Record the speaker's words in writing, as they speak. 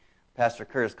Pastor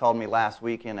Curtis called me last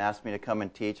week and asked me to come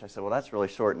and teach. I said, well, that's really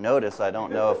short notice. I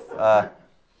don't know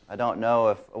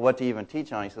if what to even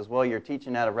teach on. He says, well, you're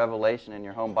teaching out of Revelation in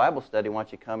your home Bible study. Why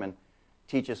don't you come and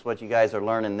teach us what you guys are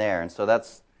learning there? And so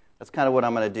that's kind of what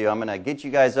I'm going to do. I'm going to get you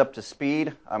guys up to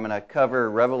speed. I'm going to cover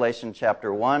Revelation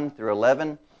chapter 1 through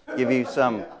 11. Give you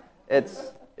some.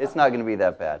 It's not going to be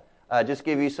that bad. Just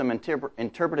give you some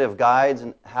interpretive guides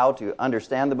on how to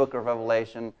understand the book of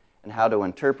Revelation and how to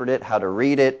interpret it, how to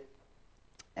read it.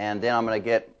 And then I'm going to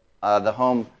get the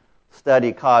home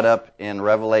study caught up in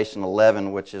Revelation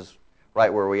 11, which is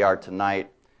right where we are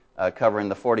tonight, covering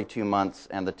the 42 months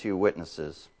and the 2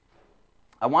 witnesses.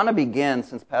 I want to begin,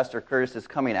 since Pastor Curtis is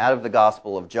coming out of the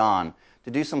Gospel of John,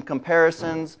 to do some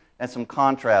comparisons and some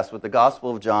contrasts with the Gospel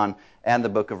of John and the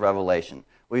book of Revelation.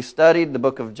 We've studied the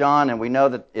book of John, and we know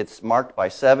that it's marked by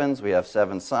 7s. We have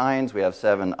 7 signs. We have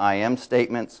 7 I am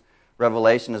statements.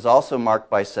 Revelation is also marked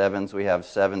by 7s. We have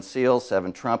 7 seals,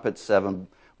 7 trumpets, 7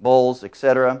 bowls,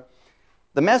 etc.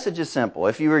 The message is simple.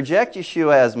 If you reject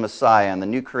Yeshua as Messiah and the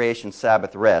new creation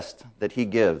Sabbath rest that he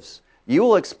gives, you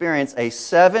will experience a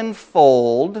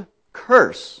 7-fold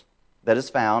curse that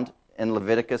is found in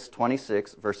Leviticus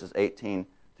 26, verses 18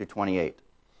 through 28,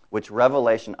 which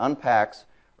Revelation unpacks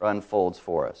or unfolds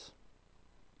for us.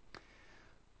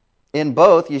 In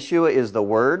both, Yeshua is the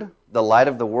Word, the light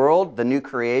of the world, the new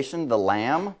creation, the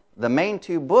Lamb, the main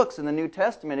 2 books in the New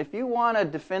Testament. If you want to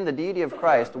defend the deity of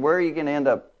Christ, where are you going to end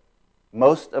up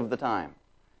most of the time?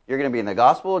 You're going to be in the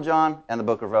Gospel of John and the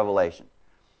book of Revelation.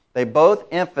 They both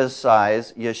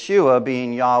emphasize Yeshua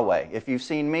being Yahweh. If you've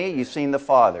seen me, you've seen the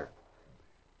Father.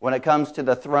 When it comes to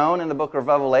the throne in the book of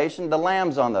Revelation, the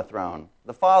Lamb's on the throne.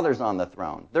 The Father's on the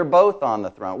throne. They're both on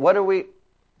the throne.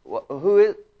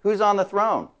 Who's on the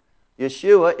throne?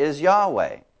 Yeshua is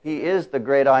Yahweh. He is the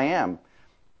great I am.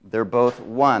 They're both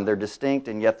one. They're distinct,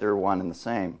 and yet they're one and the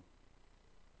same.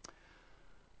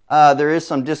 There's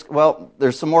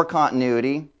some more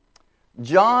continuity.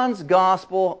 John's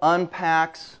gospel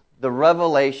unpacks the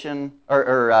revelation,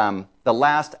 the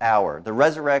last hour, the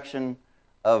resurrection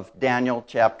of Daniel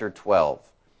chapter 12.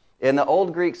 In the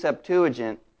Old Greek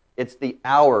Septuagint, it's the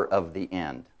hour of the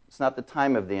end. It's not the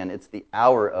time of the end, it's the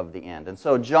hour of the end. And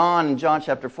so in John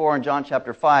chapter 4 and John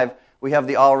chapter 5, we have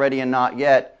the already and not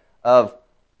yet of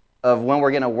when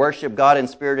we're going to worship God in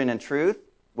spirit and in truth.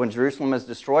 When Jerusalem is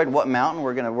destroyed, what mountain?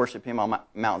 We're going to worship him on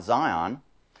Mount Zion.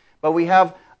 But we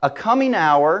have a coming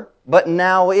hour, but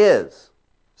now is.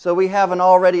 So we have an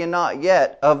already and not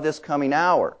yet of this coming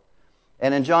hour.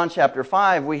 And in John chapter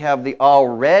 5, we have the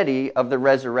already of the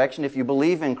resurrection. If you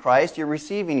believe in Christ, you're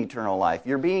receiving eternal life.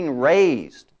 You're being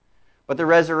raised. But the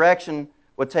resurrection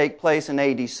would take place in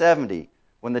AD 70,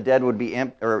 when the dead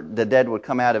would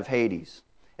come out of Hades.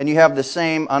 And you have the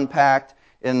same unpacked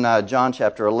in John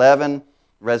chapter 11,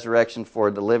 resurrection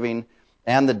for the living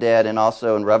and the dead, and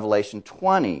also in Revelation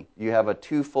 20, you have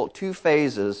two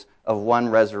phases of one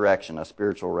resurrection, a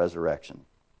spiritual resurrection.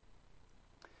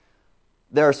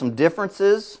 There are some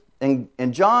differences. In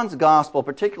John's gospel,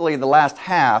 particularly the last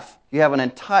half, you have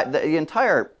the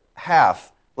entire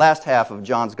last half of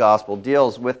John's gospel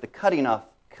deals with the cutting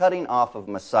off of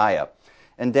Messiah.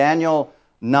 In Daniel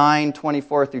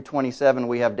 9:24 through 27,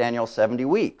 we have Daniel's 70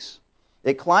 weeks.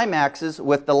 It climaxes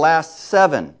with the last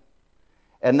 7.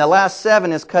 And the last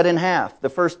 7 is cut in half. The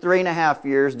first 3.5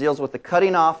 years deals with the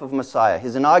cutting off of Messiah,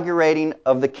 his inaugurating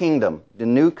of the kingdom, the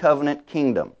new covenant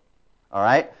kingdom. All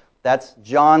right? That's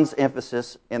John's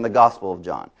emphasis in the Gospel of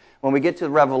John. When we get to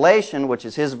Revelation, which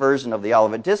is his version of the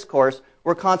Olivet Discourse,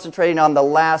 we're concentrating on the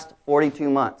last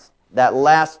 42 months, that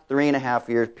last 3.5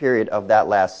 year period of that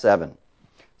last 7.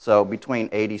 So between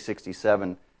AD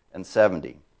 67 and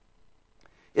 70.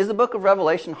 Is the book of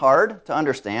Revelation hard to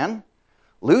understand?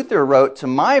 Luther wrote, "To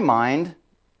my mind,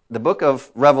 the book of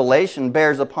Revelation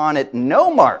bears upon it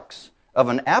no marks of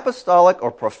an apostolic or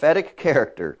prophetic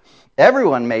character.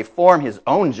 Everyone may form his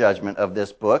own judgment of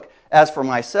this book. As for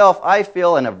myself, I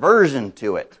feel an aversion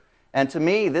to it. And to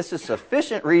me, this is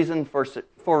sufficient reason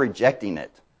for rejecting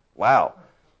it." Wow.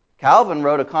 Calvin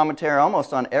wrote a commentary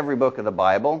almost on every book of the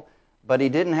Bible, but he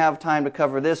didn't have time to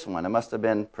cover this one. It must have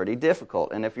been pretty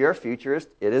difficult. And if you're a futurist,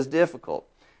 it is difficult.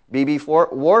 B.B.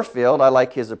 Warfield, I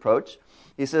like his approach.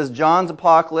 He says, John's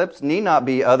apocalypse need not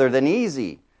be other than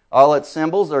easy. All its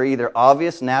symbols are either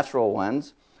obvious natural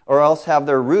ones, or else have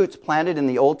their roots planted in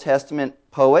the Old Testament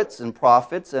poets and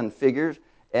prophets and figures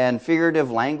and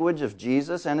figurative language of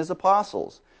Jesus and his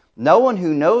apostles. No one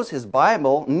who knows his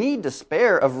Bible need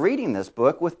despair of reading this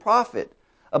book with profit.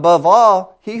 Above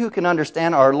all, he who can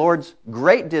understand our Lord's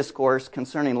great discourse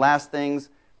concerning last things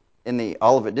in the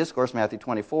Olivet Discourse, Matthew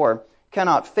 24,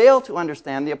 cannot fail to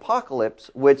understand the apocalypse,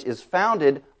 which is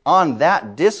founded on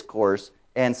that discourse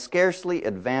and scarcely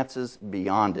advances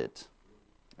beyond it.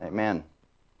 Amen.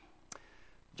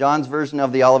 John's version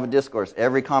of the Olivet Discourse.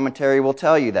 Every commentary will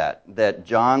tell you that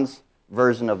John's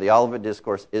version of the Olivet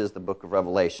Discourse is the book of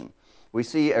Revelation. We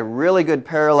see a really good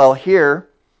parallel here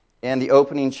in the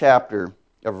opening chapter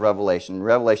of Revelation,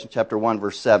 Revelation chapter 1,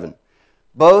 verse 7.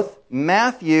 Both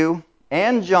Matthew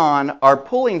and John are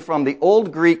pulling from the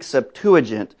Old Greek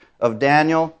Septuagint of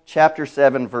Daniel chapter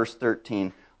 7, verse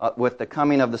 13, with the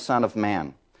coming of the Son of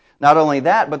Man. Not only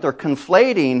that, but they're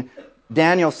conflating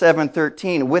Daniel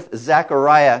 7:13 with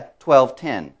Zechariah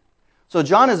 12:10. So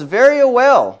John is very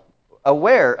well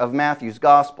aware of Matthew's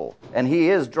gospel, and he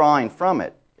is drawing from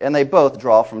it. And they both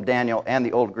draw from Daniel and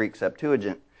the Old Greek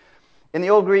Septuagint. In the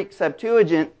Old Greek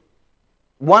Septuagint,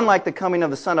 one like the coming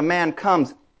of the Son of Man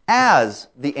comes as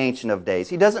the Ancient of Days.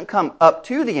 He doesn't come up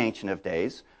to the Ancient of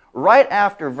Days. Right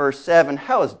after verse 7,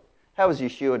 how is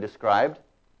Yeshua described?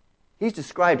 He's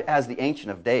described as the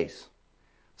Ancient of Days.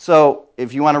 So,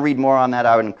 if you want to read more on that,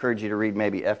 I would encourage you to read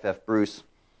maybe F.F. Bruce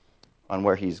on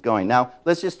where he's going. Now,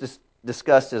 let's just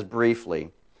discuss this briefly.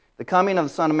 The coming of the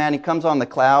Son of Man, he comes on the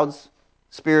clouds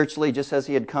spiritually, just as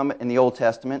he had come in the Old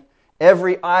Testament.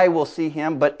 Every eye will see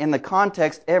him, but in the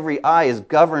context, every eye is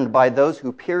governed by those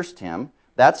who pierced him.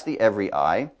 That's the every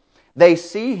eye. They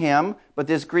see him, but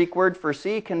this Greek word for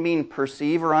see can mean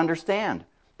perceive or understand.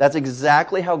 That's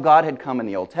exactly how God had come in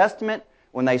the Old Testament.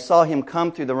 When they saw him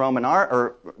come through the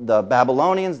or the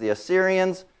Babylonians, the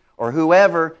Assyrians, or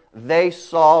whoever, they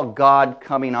saw God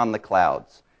coming on the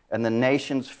clouds, and the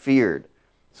nations feared.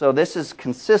 So this is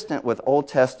consistent with the Old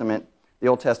Testament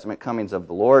comings of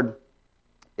the Lord.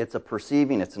 It's a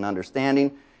perceiving, it's an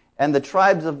understanding. And the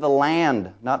tribes of the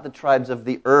land, not the tribes of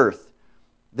the earth.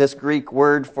 This Greek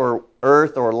word for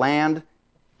earth or land,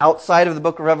 outside of the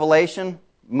book of Revelation,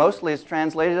 mostly is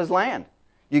translated as land.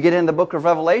 You get in the book of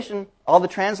Revelation, all the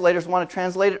translators want to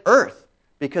translate it earth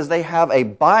because they have a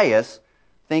bias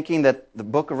thinking that the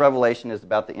book of Revelation is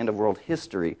about the end of world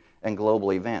history and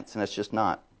global events, and it's just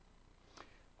not.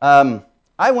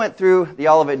 I went through the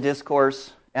Olivet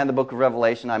Discourse and the book of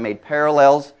Revelation. I made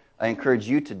parallels. I encourage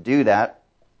you to do that.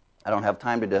 I don't have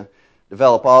time to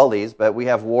develop all these, but we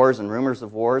have wars and rumors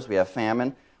of wars. We have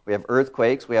famine. We have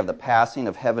earthquakes. We have the passing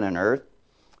of heaven and earth.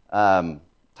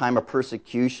 Time of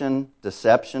persecution,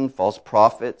 deception, false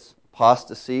prophets,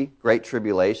 apostasy, great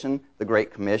tribulation, the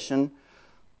Great Commission,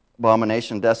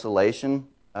 abomination, desolation,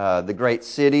 the great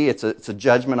city. It's a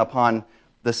judgment upon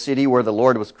the city where the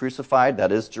Lord was crucified,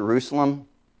 that is Jerusalem.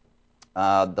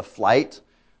 The flight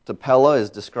to Pella is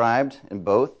described in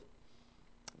both.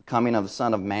 Coming of the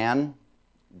Son of Man,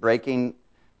 breaking.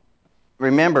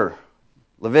 Remember,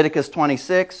 Leviticus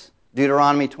 26,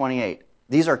 Deuteronomy 28.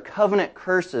 These are covenant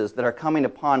curses that are coming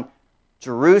upon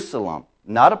Jerusalem,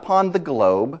 not upon the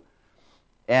globe.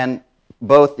 And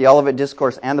both the Olivet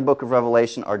Discourse and the book of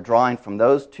Revelation are drawing from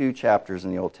those two chapters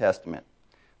in the Old Testament.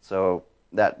 So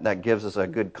that gives us a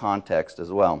good context as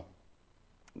well.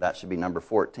 That should be number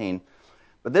 14.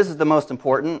 But this is the most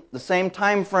important, the same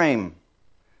time frame.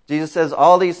 Jesus says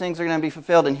all these things are going to be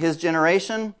fulfilled in his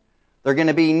generation. They're going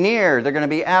to be near. They're going to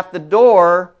be at the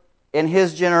door in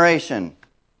his generation.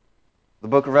 The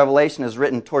book of Revelation is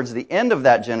written towards the end of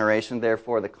that generation,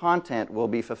 therefore the content will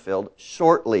be fulfilled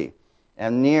shortly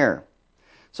and near.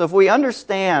 So if we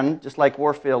understand, just like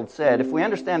Warfield said, if we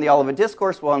understand the Olivet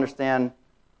Discourse, we'll understand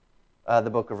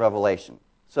the book of Revelation.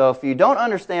 So if you don't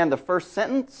understand the first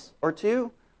sentence or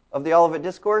two of the Olivet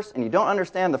Discourse, and you don't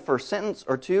understand the first sentence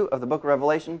or two of the book of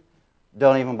Revelation,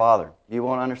 don't even bother. You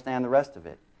won't understand the rest of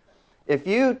it. If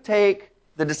you take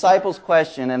the disciples'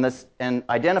 question and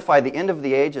identify the end of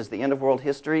the age as the end of world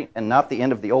history and not the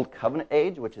end of the Old Covenant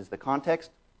age, which is the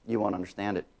context, you won't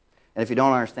understand it. And if you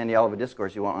don't understand the Olivet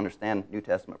Discourse, you won't understand New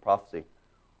Testament prophecy.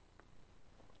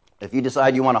 If you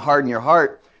decide you want to harden your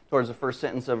heart towards the first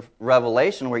sentence of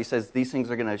Revelation where he says these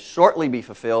things are going to shortly be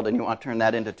fulfilled and you want to turn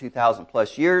that into 2,000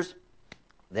 plus years,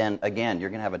 then again, you're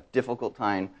going to have a difficult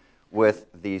time with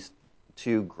these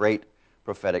two great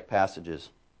prophetic passages.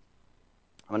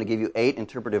 I'm going to give you 8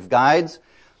 interpretive guides.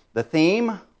 The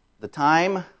theme, the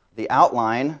time, the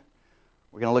outline.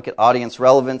 We're going to look at audience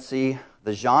relevancy,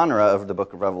 the genre of the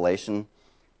book of Revelation.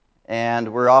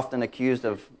 And we're often accused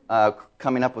of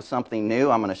coming up with something new.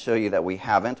 I'm going to show you that we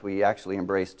haven't. We actually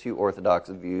embrace 2 orthodox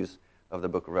views of the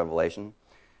book of Revelation.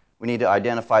 We need to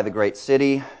identify the great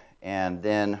city, and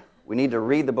then we need to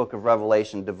read the book of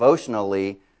Revelation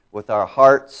devotionally with our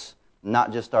hearts,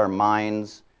 not just our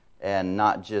minds, and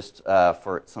not just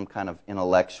for some kind of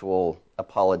intellectual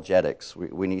apologetics.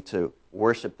 We need to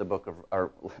worship the book of,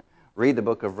 or read the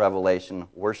book of Revelation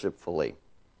worshipfully.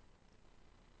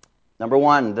 Number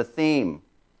one, the theme.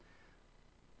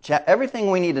 Everything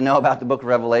we need to know about the book of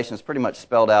Revelation is pretty much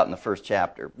spelled out in the first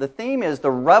chapter. The theme is the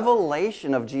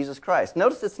revelation of Jesus Christ.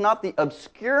 Notice it's not the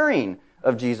obscuring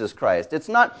of Jesus Christ. It's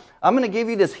not, I'm going to give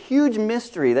you this huge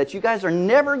mystery that you guys are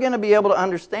never going to be able to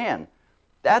understand.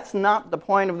 That's not the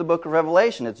point of the book of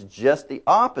Revelation. It's just the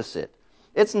opposite.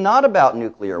 It's not about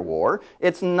nuclear war.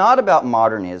 It's not about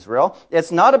modern Israel.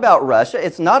 It's not about Russia.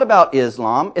 It's not about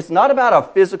Islam. It's not about a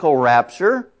physical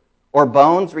rapture or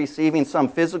bones receiving some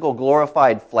physical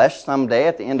glorified flesh someday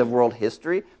at the end of world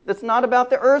history. It's not about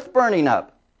the earth burning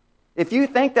up. If you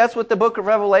think that's what the book of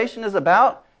Revelation is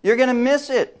about, you're going to miss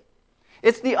it.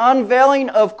 It's the unveiling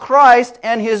of Christ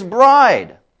and His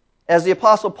bride. As the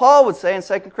Apostle Paul would say in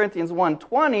 2 Corinthians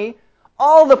 1:20,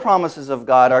 all the promises of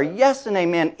God are yes and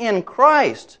amen in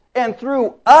Christ and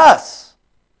through us.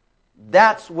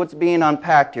 That's what's being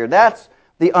unpacked here. That's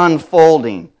the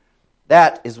unfolding.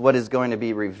 That is what is going to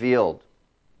be revealed.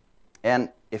 And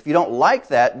if you don't like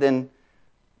that, then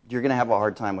you're going to have a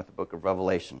hard time with the book of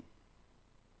Revelation.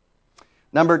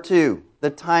 Number two, the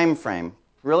time frame.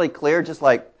 Really clear, just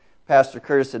like Pastor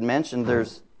Curtis had mentioned,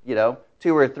 there's,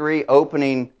 2 or 3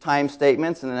 opening time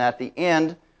statements, and then at the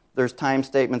end, there's time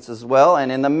statements as well.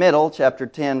 And in the middle, chapter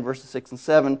 10, verses 6 and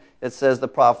 7, it says the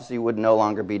prophecy would no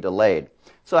longer be delayed.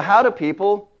 So how do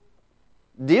people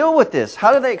deal with this?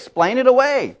 How do they explain it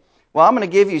away? Well, I'm going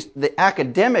to give you the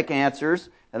academic answers,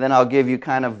 and then I'll give you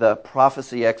kind of the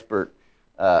prophecy expert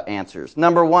answers.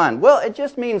 Number one, well, it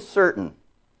just means certain.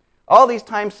 All these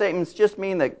time statements just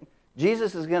mean that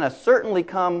Jesus is going to certainly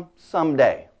come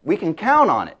someday. We can count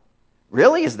on it.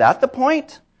 Really? Is that the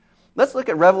point? Let's look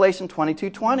at Revelation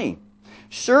 22:20.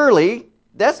 Surely,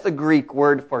 that's the Greek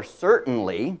word for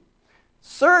certainly.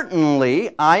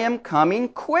 Certainly, I am coming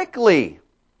quickly.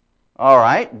 All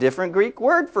right, different Greek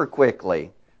word for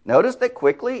quickly. Notice that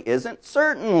quickly isn't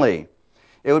certainly.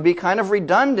 It would be kind of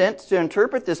redundant to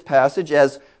interpret this passage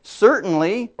as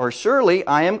certainly or surely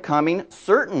I am coming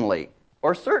certainly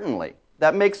or certainly.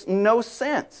 That makes no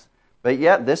sense. But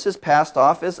yet this is passed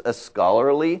off as a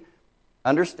scholarly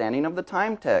understanding of the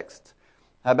time text.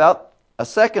 How about a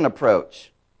second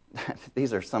approach?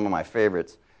 These are some of my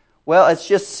favorites. Well, it's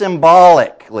just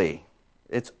symbolically.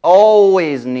 It's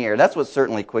always near. That's what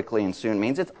certainly, quickly, and soon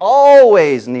means. It's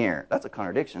always near. That's a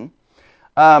contradiction.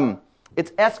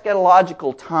 It's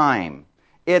eschatological time.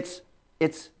 It's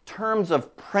terms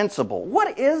of principle.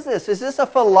 What is this? Is this a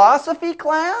philosophy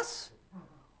class?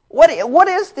 What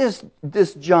is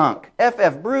this junk?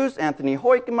 F.F. Bruce, Anthony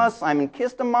Hoekema, Simon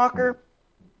Kistemacher.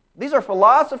 These are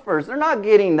philosophers. They're not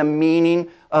getting the meaning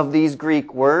of these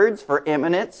Greek words for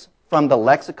imminence from the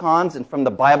lexicons and from the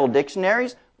Bible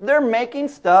dictionaries. They're making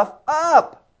stuff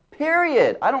up,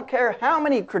 period. I don't care how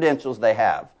many credentials they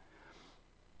have.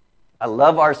 I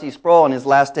love R.C. Sproul in his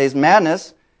Last Days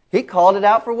Madness. He called it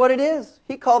out for what it is.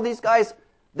 He called these guys,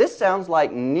 this sounds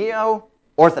like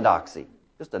neo-orthodoxy,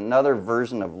 just another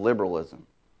version of liberalism.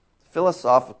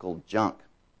 Philosophical junk.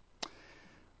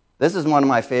 This is one of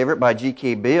my favorite by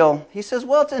G.K. Beale. He says,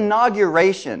 well, it's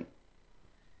inauguration.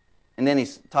 And then he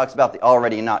talks about the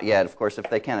already not yet. Of course, if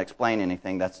they can't explain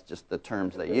anything, that's just the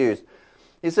terms they use.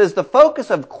 He says, the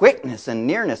focus of quickness and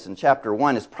nearness in chapter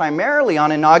 1 is primarily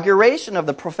on inauguration of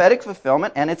the prophetic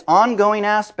fulfillment and its ongoing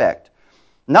aspect,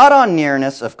 not on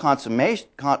nearness of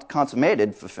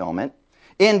consummated fulfillment.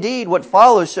 Indeed, what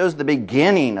follows shows the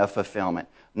beginning of fulfillment,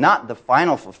 not the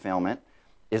final fulfillment,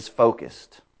 is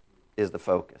the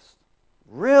focus.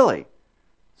 Really?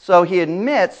 So he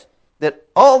admits that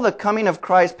all the coming of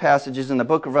Christ passages in the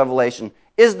book of Revelation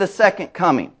is the second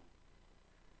coming,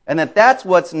 and that's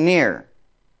what's near.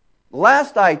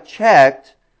 Last I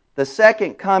checked, the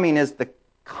second coming is the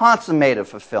consummated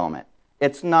fulfillment.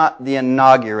 It's not the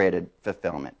inaugurated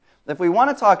fulfillment. If we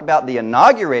want to talk about the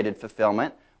inaugurated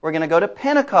fulfillment, we're going to go to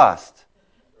Pentecost,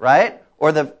 right?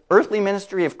 Or the earthly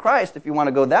ministry of Christ, if you want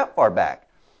to go that far back.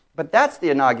 But that's the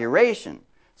inauguration.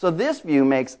 So this view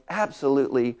makes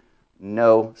absolutely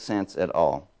no sense at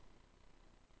all.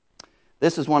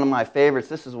 This is one of my favorites.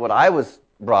 This is what I was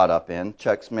brought up in,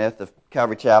 Chuck Smith of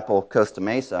Calvary Chapel, Costa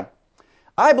Mesa.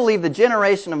 I believe the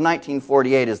generation of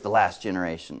 1948 is the last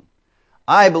generation.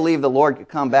 I believe the Lord could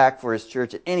come back for His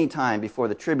church at any time before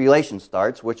the tribulation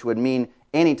starts, which would mean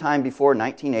any time before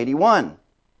 1981.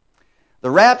 The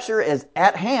rapture is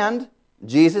at hand.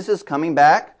 Jesus is coming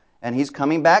back, and He's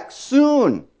coming back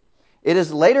soon. It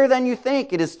is later than you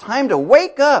think. It is time to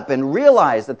wake up and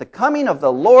realize that the coming of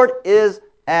the Lord is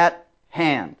at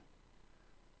hand.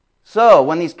 So,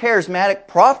 when these charismatic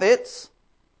prophets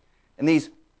and these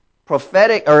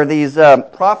prophetic or these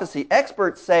prophecy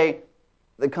experts say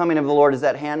the coming of the Lord is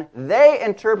at hand, they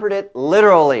interpret it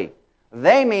literally.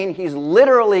 They mean he's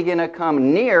literally going to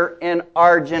come near in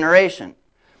our generation.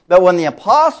 But when the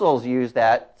apostles use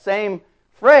that same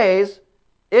phrase,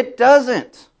 it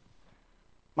doesn't.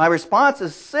 My response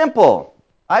is simple.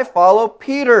 I follow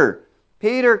Peter.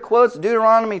 Peter quotes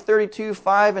Deuteronomy 32,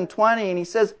 5 and 20, and he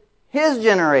says his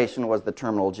generation was the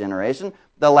terminal generation,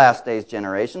 the last days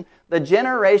generation, the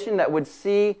generation that would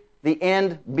see the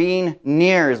end being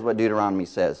near is what Deuteronomy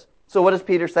says. So what does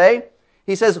Peter say?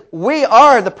 He says, we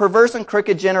are the perverse and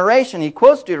crooked generation. He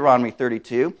quotes Deuteronomy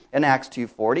 32 and Acts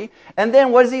 2:40. And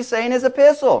then what does he say in his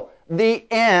epistle? The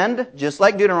end, just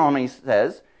like Deuteronomy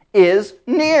says, is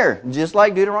near, just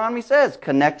like Deuteronomy says,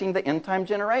 connecting the end-time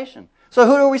generation. So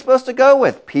who are we supposed to go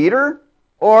with, Peter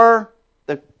or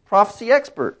the prophecy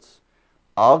experts?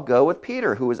 I'll go with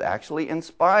Peter, who was actually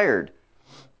inspired.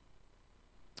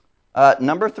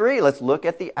 Number 3, let's look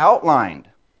at the outlined.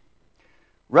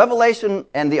 Revelation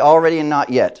and the already and not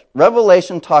yet.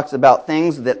 Revelation talks about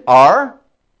things that are.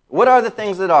 What are the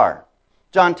things that are?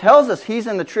 John tells us he's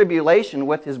in the tribulation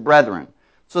with his brethren.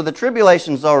 So the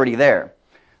tribulation's already there.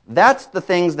 That's the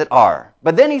things that are.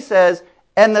 But then he says,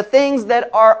 and the things that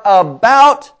are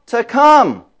about to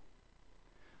come.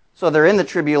 So they're in the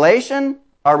tribulation.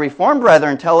 Our Reformed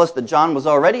brethren tell us that John was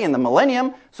already in the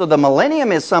millennium. So the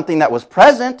millennium is something that was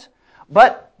present.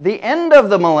 But the end of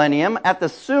the millennium, at the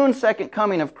soon second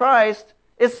coming of Christ,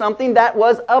 is something that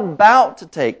was about to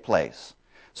take place.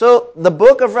 So the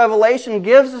book of Revelation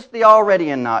gives us the already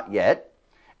and not yet,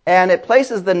 and it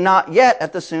places the not yet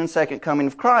at the soon second coming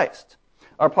of Christ.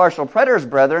 Our partial preterist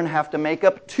brethren have to make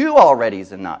up 2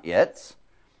 alreadys and not yets,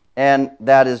 and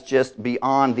that is just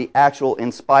beyond the actual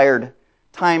inspired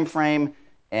time frame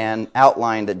and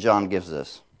outline that John gives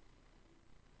us.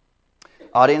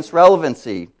 Audience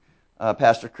relevancy.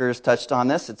 Pastor Curtis touched on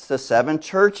this. It's the 7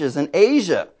 churches in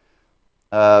Asia.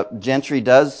 Gentry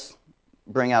does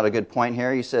bring out a good point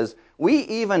here. He says, we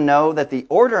even know that the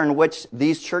order in which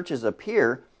these churches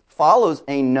appear follows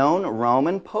a known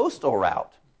Roman postal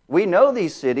route. We know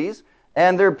these cities,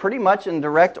 and they're pretty much in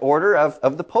direct order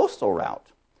of the postal route.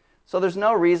 So there's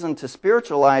no reason to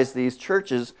spiritualize these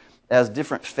churches as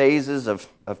different phases of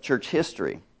church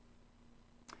history.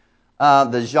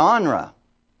 The genre.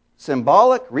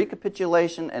 Symbolic,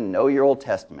 recapitulation, and know your Old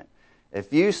Testament.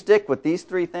 If you stick with these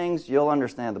 3 things, you'll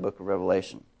understand the book of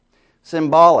Revelation.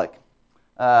 Symbolic.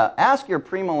 Ask your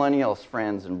premillennials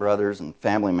friends and brothers and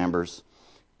family members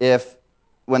if,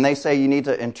 when they say you need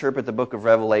to interpret the book of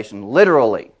Revelation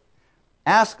literally,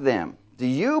 ask them, do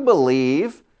you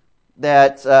believe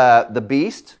that the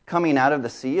beast coming out of the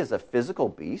sea is a physical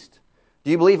beast? Do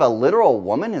you believe a literal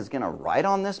woman is going to ride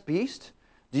on this beast?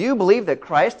 Do you believe that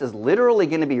Christ is literally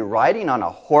going to be riding on a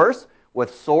horse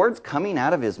with swords coming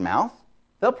out of his mouth?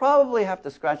 They'll probably have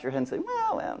to scratch your head and say,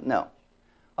 well, no.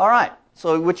 All right,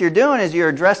 so what you're doing is you're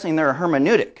addressing their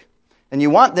hermeneutic. And you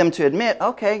want them to admit,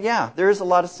 okay, yeah, there is a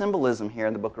lot of symbolism here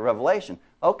in the book of Revelation.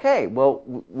 Okay, well,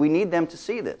 we need them to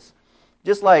see this.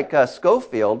 Just like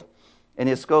Schofield, in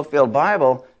his Schofield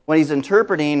Bible, when he's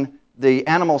interpreting the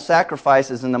animal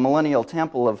sacrifices in the millennial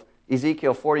temple of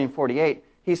Ezekiel 40 and 48,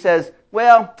 he says,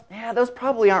 well, yeah, those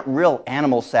probably aren't real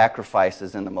animal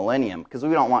sacrifices in the millennium, because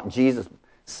we don't want Jesus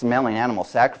smelling animal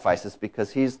sacrifices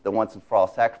because he's the once and for all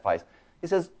sacrifice. He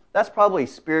says, that's probably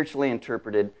spiritually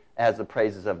interpreted as the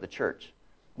praises of the church.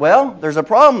 Well, there's a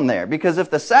problem there, because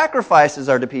if the sacrifices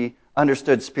are to be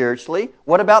understood spiritually,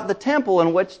 what about the temple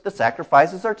in which the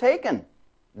sacrifices are taken?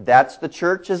 That's the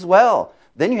church as well.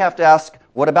 Then you have to ask,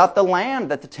 what about the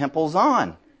land that the temple's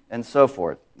on? And so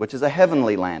forth, which is a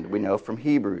heavenly land, we know from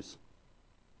Hebrews.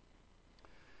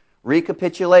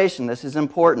 Recapitulation, this is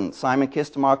important. Simon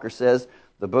Kistemacher says,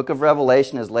 the book of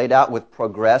Revelation is laid out with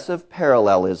progressive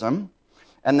parallelism,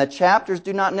 and the chapters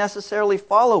do not necessarily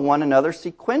follow one another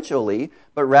sequentially,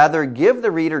 but rather give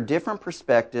the reader different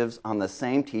perspectives on the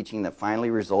same teaching that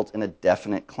finally results in a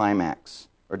definite climax,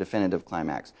 or definitive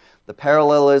climax. The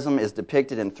parallelism is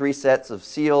depicted in 3 sets of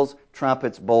seals,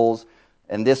 trumpets, bowls,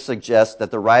 and this suggests that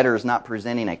the writer is not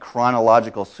presenting a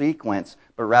chronological sequence,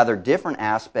 but rather different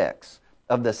aspects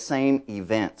of the same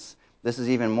events. This is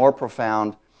even more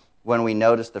profound when we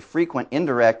notice the frequent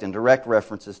indirect and direct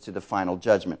references to the final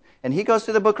judgment. And he goes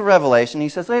through the book of Revelation. He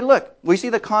says, hey, look, we see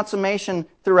the consummation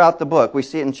throughout the book. We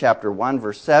see it in chapter 1,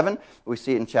 verse 7. We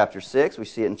see it in chapter 6. We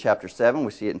see it in chapter 7.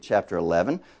 We see it in chapter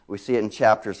 11. We see it in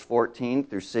chapters 14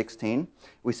 through 16.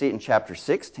 We see it in chapter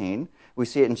 16. We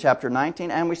see it in chapter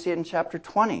 19. And we see it in chapter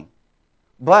 20.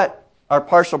 But our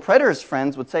partial preterist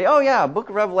friends would say, oh yeah, book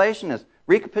of Revelation is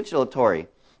recapitulatory.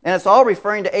 And it's all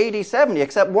referring to AD 70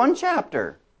 except one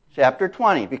chapter. chapter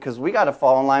 20, because we got to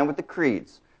fall in line with the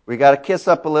creeds. We got to kiss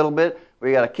up a little bit.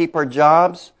 We got to keep our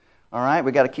jobs. All right?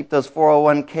 We got to keep those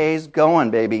 401ks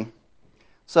going, baby.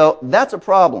 So that's a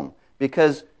problem,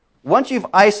 because once you've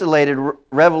isolated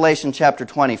Revelation chapter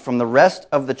 20 from the rest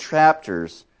of the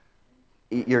chapters,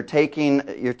 you're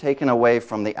taking away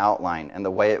from the outline and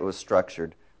the way it was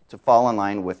structured to fall in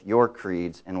line with your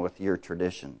creeds and with your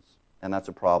traditions. And that's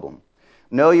a problem.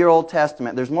 Know your Old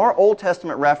Testament. There's more Old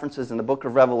Testament references in the book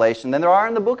of Revelation than there are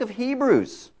in the book of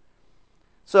Hebrews.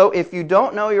 So if you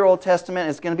don't know your Old Testament,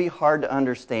 it's going to be hard to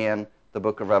understand the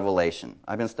book of Revelation.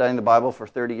 I've been studying the Bible for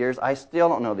 30 years. I still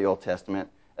don't know the Old Testament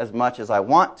as much as I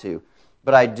want to.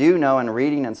 But I do know in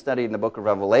reading and studying the book of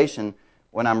Revelation,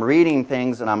 when I'm reading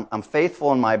things and I'm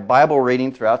faithful in my Bible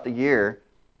reading throughout the year,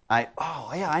 I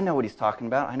know what he's talking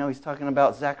about. I know he's talking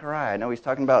about Zechariah. I know he's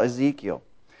talking about Ezekiel.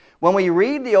 When we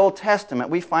read the Old Testament,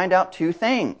 we find out two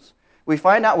things. We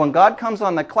find out when God comes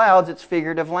on the clouds, it's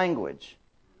figurative language.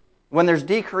 When there's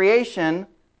decreation,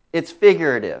 it's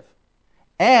figurative.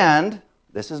 And,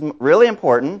 this is really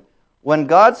important, when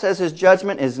God says His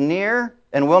judgment is near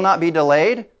and will not be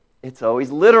delayed, it's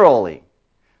always literally.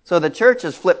 So the church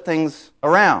has flipped things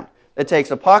around. It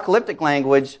takes apocalyptic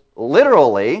language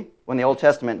literally, when the Old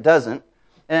Testament doesn't,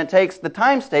 and it takes the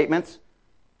time statements,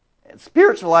 it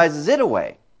spiritualizes it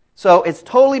away. So it's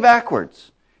totally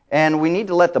backwards. And we need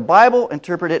to let the Bible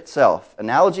interpret itself.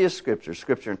 Analogy is Scripture.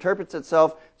 Scripture interprets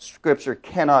itself. Scripture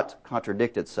cannot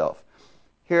contradict itself.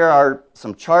 Here are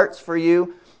some charts for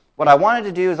you. What I wanted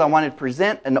to do is I wanted to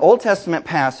present an Old Testament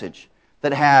passage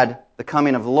that had the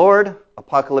coming of the Lord,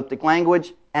 apocalyptic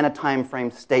language, and a time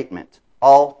frame statement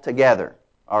all together.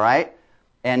 All right?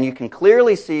 And you can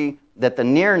clearly see that the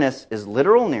nearness is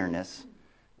literal nearness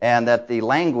and that the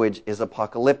language is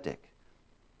apocalyptic.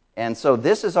 And so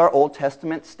this is our Old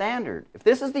Testament standard. If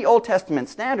this is the Old Testament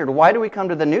standard, why do we come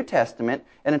to the New Testament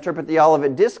and interpret the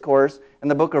Olivet Discourse in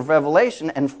the book of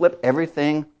Revelation and flip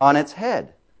everything on its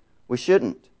head? We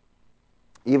shouldn't.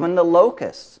 Even the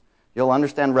locusts. You'll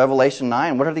understand Revelation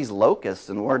 9. What are these locusts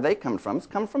and where they come from? It's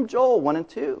come from Joel 1 and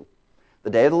 2. The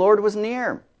day of the Lord was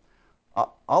near.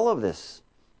 All of this.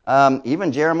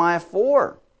 Even Jeremiah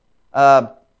 4.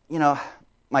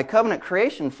 My covenant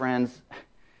creation friends,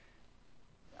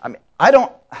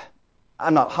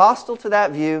 I'm not hostile to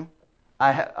that view.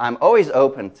 I'm always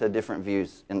open to different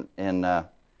views in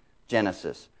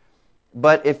Genesis.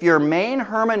 But if your main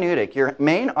hermeneutic, your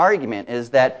main argument is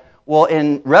that, well,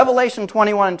 in Revelation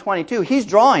 21 and 22, he's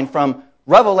drawing from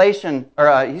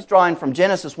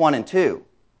Genesis 1 and 2.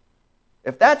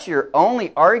 If that's your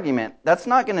only argument, that's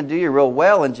not going to do you real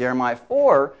well in Jeremiah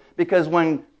 4, because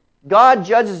when God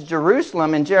judges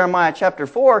Jerusalem in Jeremiah chapter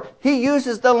 4, He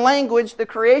uses the language, the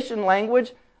creation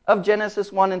language of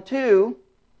Genesis 1 and 2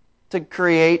 to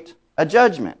create a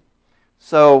judgment.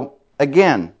 So,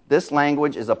 again, this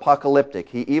language is apocalyptic.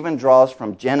 He even draws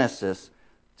from Genesis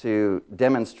to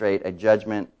demonstrate a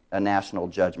judgment, a national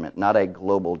judgment, not a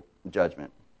global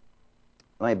judgment.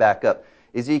 Let me back up.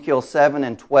 Ezekiel 7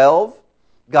 and 12,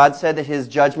 God said that His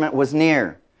judgment was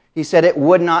near. He said it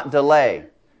would not delay.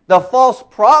 The false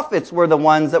prophets were the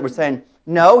ones that were saying,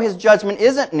 no, His judgment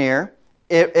isn't near.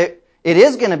 It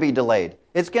is going to be delayed.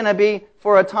 It's going to be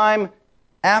for a time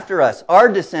after us, our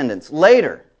descendants,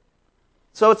 later.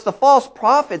 So it's the false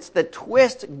prophets that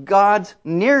twist God's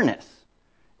nearness.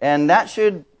 And that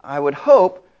should, I would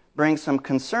hope, bring some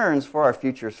concerns for our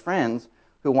future friends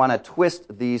who want to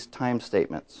twist these time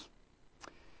statements.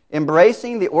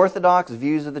 Embracing the orthodox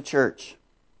views of the church.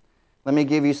 Let me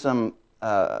give you some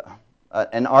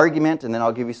an argument, and then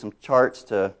I'll give you some charts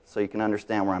so you can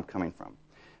understand where I'm coming from.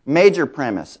 Major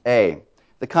premise, A.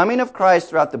 The coming of Christ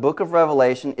throughout the book of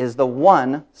Revelation is the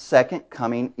one second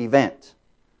coming event.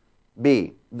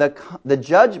 B. The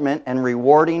judgment and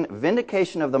rewarding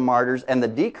vindication of the martyrs and the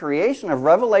decreation of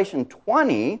Revelation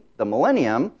 20, the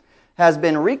millennium, has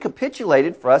been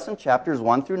recapitulated for us in chapters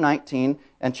 1 through 19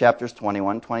 and chapters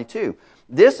 21 and 22.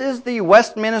 This is the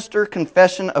Westminster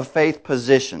Confession of Faith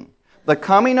position. The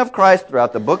coming of Christ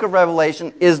throughout the book of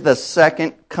Revelation is the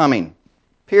second coming.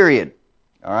 Period.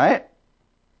 All right?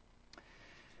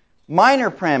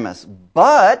 Minor premise,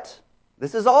 but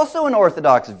this is also an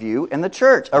Orthodox view in the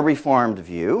church, a Reformed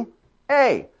view.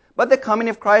 A. But the coming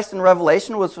of Christ in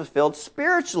Revelation was fulfilled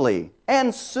spiritually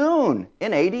and soon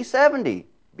in AD 70.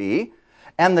 B.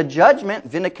 And the judgment,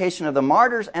 vindication of the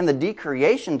martyrs, and the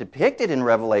decreation depicted in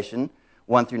Revelation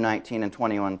 1 through 19 and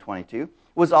 21 and 22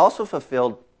 was also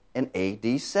fulfilled in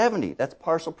AD 70. That's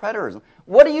partial preterism.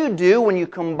 What do you do when you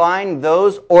combine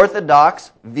those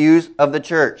Orthodox views of the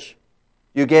church?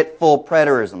 You get full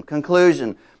preterism.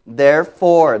 Conclusion,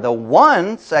 Therefore, the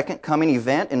one second coming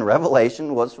event in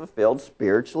Revelation was fulfilled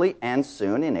spiritually and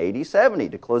soon in AD 70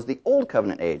 to close the Old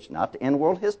Covenant age, not to end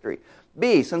world history.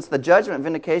 B, since the judgment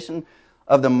vindication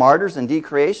of the martyrs and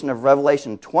decreation of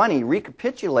Revelation 20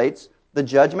 recapitulates the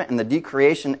judgment and the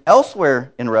decreation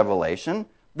elsewhere in Revelation,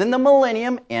 then the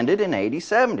millennium ended in AD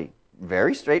 70.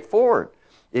 Very straightforward.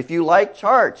 If you like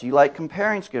charts, you like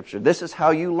comparing Scripture, this is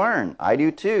how you learn. I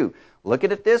do too. Look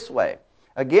at it this way.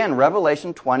 Again,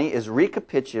 Revelation 20 is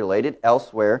recapitulated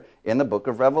elsewhere in the book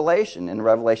of Revelation. In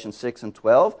Revelation 6 and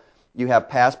 12, you have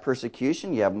past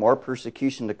persecution, you have more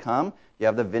persecution to come, you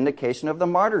have the vindication of the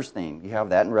martyrs theme. You have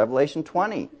that in Revelation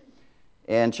 20.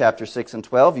 In chapter 6 and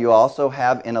 12, you also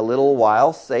have in a little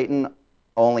while, Satan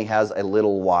only has a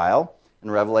little while.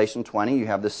 In Revelation 20, you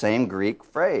have the same Greek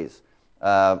phrase,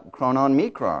 chronon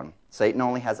mikron. Satan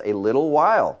only has a little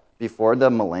while before the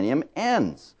millennium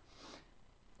ends.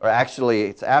 Or actually,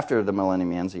 it's after the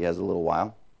millennium ends, he has a little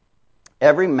while.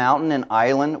 Every mountain and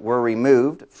island were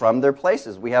removed from their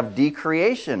places. We have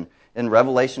decreation in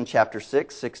Revelation chapter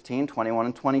 6, 16, 21,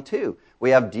 and 22. We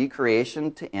have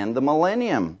decreation to end the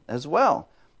millennium as well.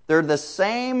 They're the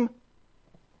same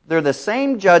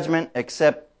judgment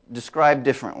except described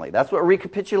differently. That's what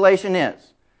recapitulation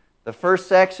is. The first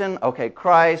section, okay,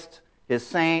 Christ, his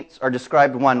saints are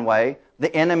described one way.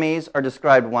 The enemies are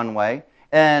described one way.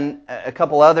 And a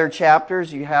couple other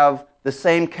chapters, you have the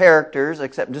same characters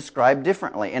except described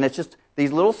differently. And it's just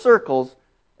these little circles,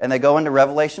 and they go into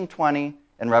Revelation 20,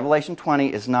 and Revelation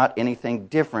 20 is not anything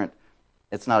different.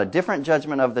 It's not a different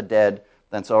judgment of the dead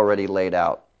that's already laid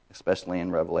out, especially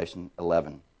in Revelation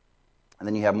 11. And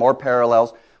then you have more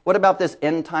parallels. What about this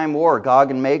end-time war,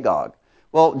 Gog and Magog?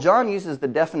 Well, John uses the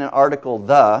definite article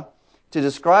the to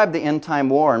describe the end-time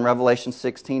war in Revelation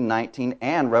 16, 19,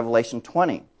 and Revelation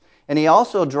 20. And he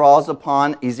also draws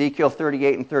upon Ezekiel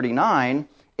 38 and 39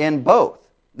 in both.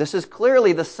 This is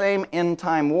clearly the same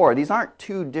end-time war. These aren't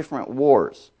two different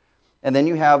wars. And then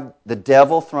you have the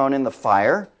devil thrown in the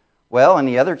fire. Well, in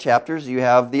the other chapters, you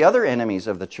have the other enemies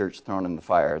of the church thrown in the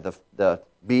fire. The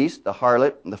beast, the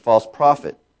harlot, and the false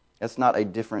prophet. That's not a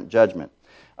different judgment.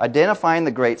 Identifying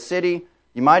the great city,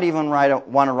 you might even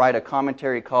want to write a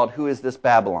commentary called Who is This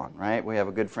Babylon? Right? We have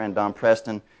a good friend, Don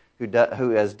Preston, who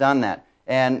has done that.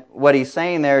 And what he's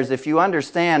saying there is if you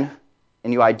understand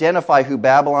and you identify who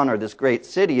Babylon or this great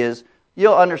city is,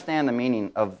 you'll understand the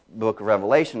meaning of the book of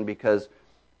Revelation, because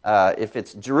if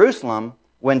it's Jerusalem,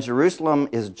 when Jerusalem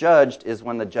is judged is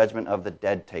when the judgment of the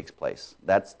dead takes place.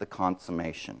 That's the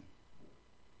consummation.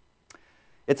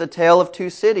 It's a tale of two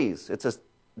cities. It's a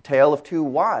tale of two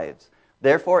wives.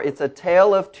 Therefore, it's a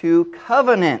tale of two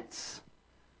covenants.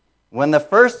 When the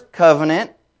first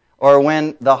covenant, or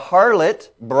when the harlot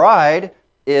bride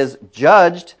is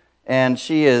judged and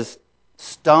she is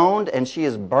stoned and she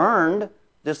is burned,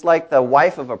 just like the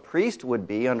wife of a priest would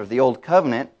be under the old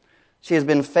covenant, she's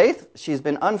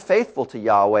been unfaithful to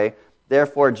Yahweh.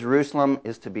 Therefore, Jerusalem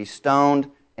is to be stoned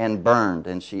and burned,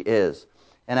 and she is.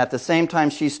 And at the same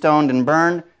time she's stoned and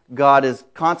burned, God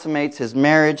consummates his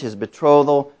marriage, his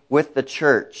betrothal with the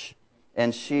church,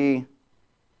 and she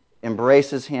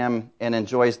embraces him and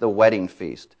enjoys the wedding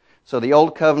feast. So the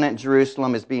old covenant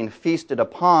Jerusalem is being feasted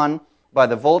upon by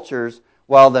the vultures,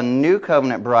 while the new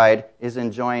covenant bride is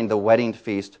enjoying the wedding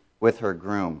feast with her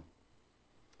groom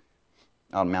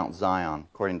on Mount Zion,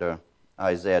 according to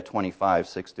Isaiah 25,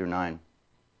 6 through 9.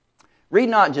 Read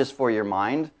not just for your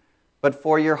mind, but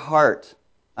for your heart.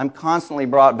 I'm constantly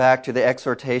brought back to the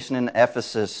exhortation in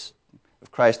Ephesus,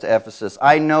 of Christ to Ephesus.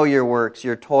 I know your works,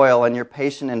 your toil, and your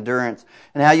patient endurance,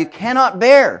 and how you cannot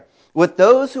bear with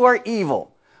those who are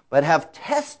evil, but have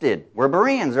tested. We're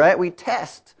Bereans, right? We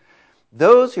test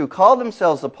those who call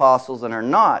themselves apostles and are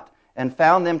not, and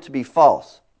found them to be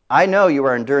false. I know you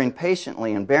are enduring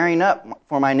patiently and bearing up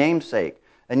for my name's sake,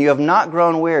 and you have not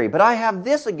grown weary. But I have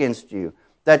this against you,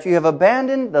 that you have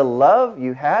abandoned the love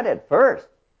you had at first.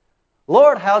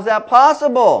 Lord, how's that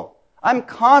possible? I'm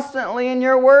constantly in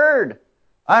your word.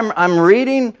 I'm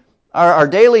reading our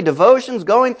daily devotions,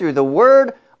 going through the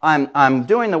word. I'm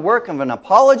doing the work of an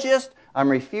apologist. I'm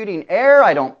refuting error.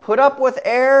 I don't put up with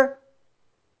error.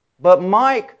 But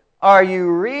Mike, are you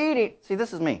reading? See,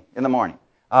 this is me in the morning.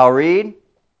 I'll read.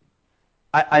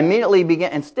 I immediately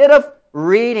begin, instead of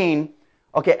reading,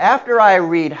 okay, after I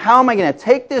read, how am I going to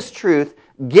take this truth,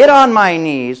 get on my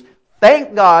knees,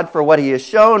 thank God for what He has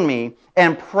shown me,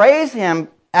 and praise Him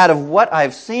out of what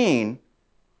I've seen?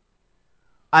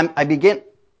 I begin,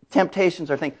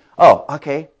 temptations are thinking, oh,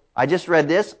 okay, I just read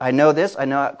this, I know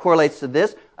it correlates to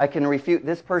this, I can refute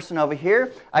this person over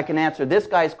here, I can answer this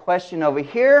guy's question over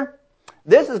here,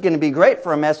 This is going to be great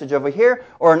for a message over here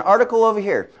or an article over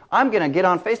here. I'm going to get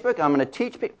on Facebook. I'm going to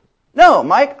teach people. No,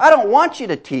 Mike, I don't want you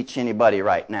to teach anybody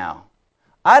right now.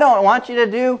 I don't want you to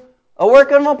do a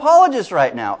work of an apologist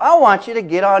right now. I want you to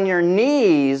get on your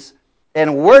knees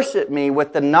and worship me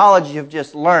with the knowledge you've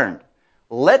just learned.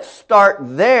 Let's start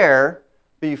there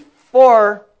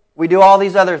before we do all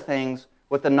these other things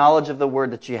with the knowledge of the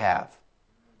Word that you have.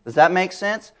 Does that make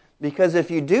sense? Because if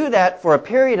you do that for a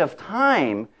period of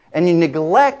time and you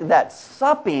neglect that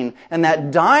supping and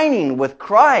that dining with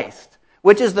Christ,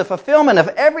 which is the fulfillment of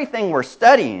everything we're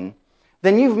studying,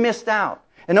 then you've missed out.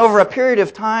 And over a period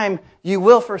of time, you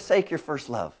will forsake your first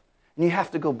love. And you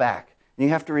have to go back. And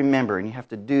you have to remember. And you have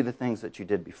to do the things that you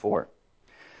did before.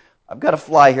 I've got to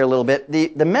fly here a little bit.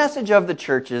 The message of the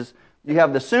churches, you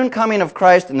have the soon coming of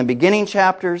Christ in the beginning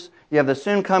chapters. You have the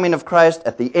soon coming of Christ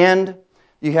at the end.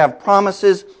 You have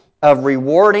promises of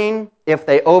rewarding if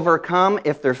they overcome,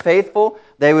 if they're faithful.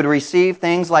 They would receive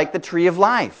things like the tree of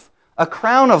life, a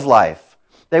crown of life.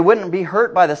 They wouldn't be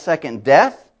hurt by the second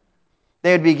death.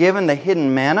 They would be given the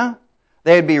hidden manna.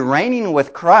 They would be reigning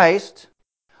with Christ.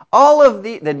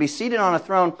 They'd be seated on a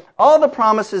throne. All the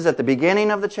promises at the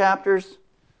beginning of the chapters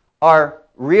are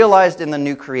realized in the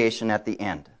new creation at the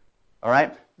end. All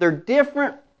right? They're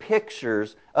different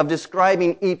pictures of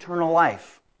describing eternal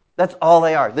life. That's all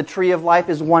they are. The tree of life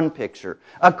is one picture.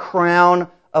 A crown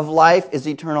of life is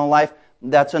eternal life.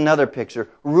 That's another picture.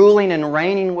 Ruling and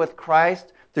reigning with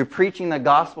Christ through preaching the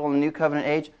gospel in the new covenant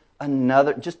age,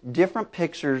 another, just different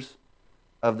pictures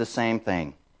of the same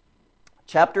thing.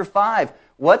 Chapter 5,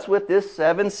 what's with this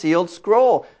 7-sealed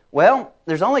scroll? Well,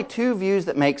 there's only two views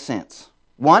that make sense.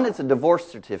 One, it's a divorce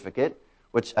certificate,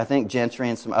 which I think Gentry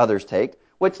and some others take,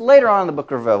 which later on in the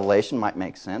book of Revelation might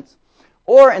make sense.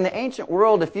 Or in the ancient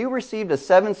world, if you received a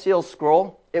 7-sealed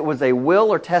scroll, it was a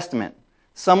will or testament.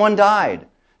 Someone died.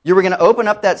 You were going to open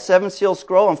up that 7-sealed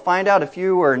scroll and find out if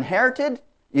you were inherited,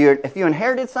 if you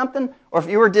inherited something, or if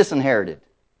you were disinherited.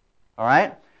 All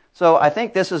right? So I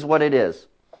think this is what it is.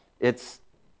 It's,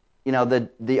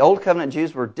 the Old Covenant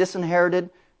Jews were disinherited,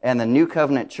 and the New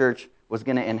Covenant Church was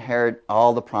going to inherit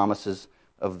all the promises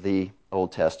of the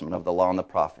Old Testament, of the Law and the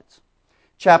Prophets.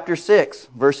 Chapter 6,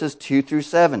 verses 2 through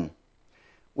 7.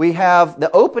 We have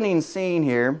the opening scene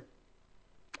here,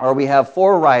 or we have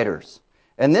 4 riders.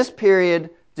 And this period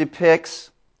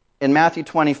depicts, in Matthew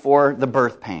 24, the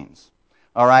birth pains.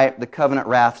 All right, the covenant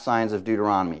wrath signs of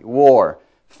Deuteronomy. War,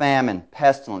 famine,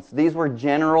 pestilence. These were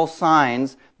general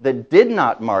signs that did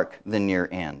not mark the near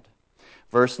end.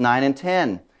 Verse 9 and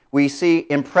 10, we see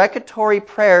imprecatory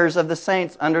prayers of the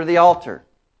saints under the altar.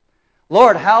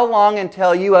 Lord, how long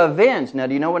until you avenge? Now,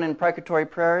 do you know what imprecatory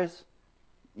prayer is?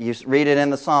 You read it in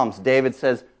the Psalms. David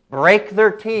says, break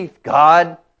their teeth,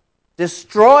 God.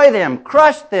 Destroy them,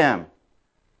 crush them.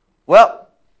 Well,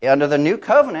 under the new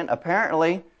covenant,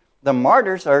 apparently, the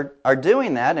martyrs are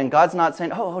doing that, and God's not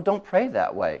saying, oh, don't pray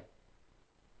that way.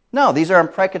 No, these are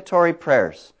imprecatory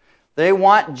prayers. They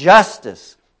want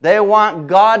justice. They want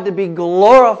God to be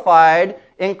glorified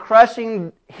in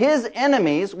crushing His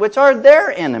enemies, which are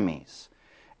their enemies.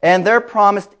 And they're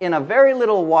promised, in a very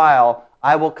little while,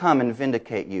 I will come and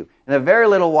vindicate you. In a very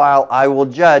little while, I will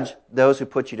judge those who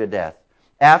put you to death.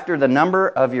 After the number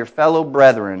of your fellow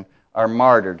brethren are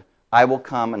martyred, I will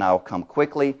come, and I will come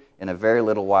quickly in a very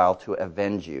little while to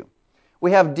avenge you.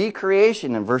 We have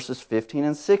decreation in verses 15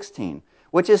 and 16,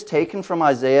 which is taken from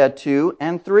Isaiah 2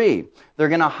 and 3. They're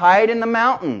going to hide in the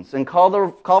mountains and call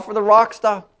for the rocks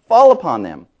to fall upon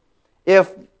them.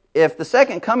 If the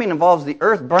second coming involves the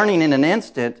earth burning in an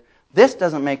instant, this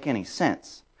doesn't make any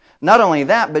sense. Not only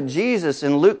that, but Jesus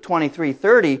in Luke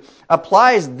 23:30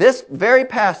 applies this very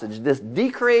passage, this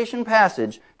decreation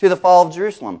passage, to the fall of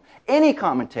Jerusalem. Any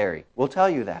commentary will tell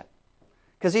you that.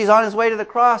 Because He's on His way to the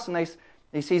cross, and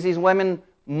He sees these women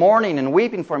mourning and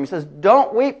weeping for Him. He says,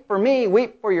 don't weep for me,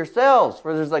 weep for yourselves,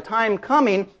 for there's a time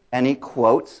coming, and He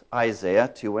quotes Isaiah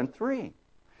 2 and 3.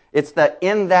 It's that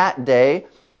in that day,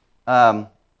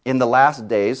 in the last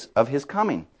days of His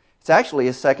coming. It's actually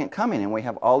His second coming, and we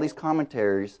have all these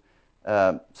commentaries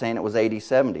saying it was AD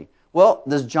 70. Well,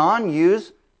 does John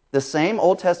use the same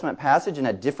Old Testament passage in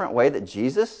a different way that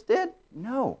Jesus did?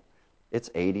 No.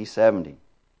 It's AD 70.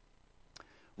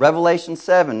 Revelation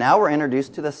 7. Now we're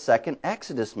introduced to the second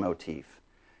Exodus motif.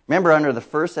 Remember, under the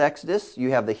first Exodus,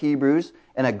 you have the Hebrews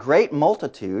and a great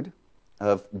multitude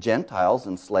of Gentiles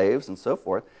and slaves and so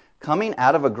forth coming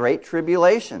out of a great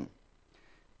tribulation.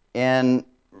 In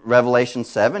Revelation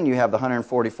 7, you have the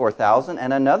 144,000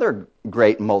 and another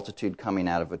great multitude coming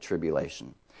out of a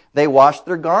tribulation. They washed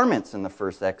their garments in the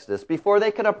first Exodus before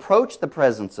they could approach the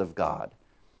presence of God.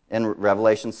 In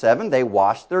Revelation 7, they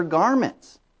wash their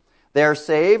garments. They are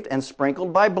saved and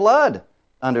sprinkled by blood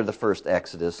under the first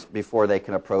Exodus before they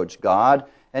can approach God.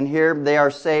 And here they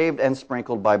are saved and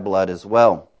sprinkled by blood as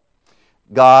well.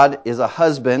 God is a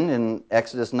husband in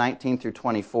Exodus 19 through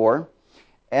 24,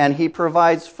 and He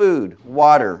provides food,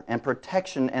 water, and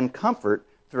protection and comfort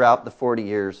throughout the 40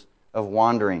 years of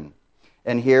wandering.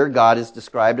 And here God is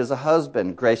described as a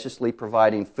husband, graciously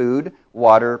providing food,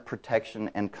 water, protection,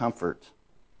 and comfort.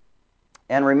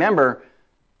 And remember,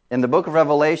 in the book of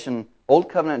Revelation, Old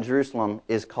Covenant Jerusalem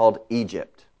is called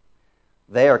Egypt.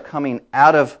 They are coming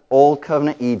out of Old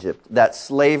Covenant Egypt, that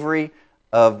slavery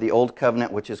of the Old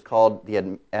Covenant, which is called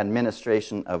the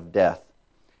administration of death.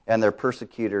 And their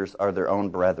persecutors are their own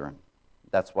brethren.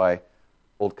 That's why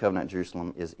Old Covenant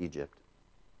Jerusalem is Egypt.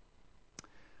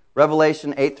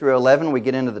 Revelation 8 through 11, we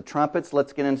get into the trumpets.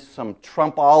 Let's get into some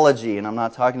Trumpology, and I'm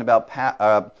not talking about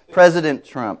President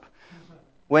Trump.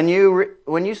 When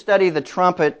you study the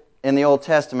trumpet in the Old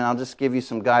Testament, I'll just give you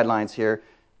some guidelines here.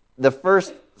 The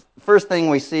first thing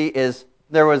we see is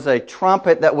there was a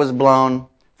trumpet that was blown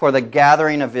for the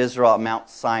gathering of Israel at Mount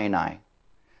Sinai.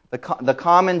 The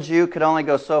common Jew could only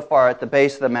go so far at the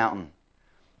base of the mountain.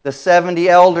 The 70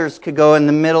 elders could go in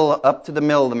the middle, up to the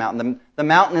middle of the mountain. The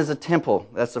mountain is a temple.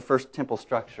 That's the first temple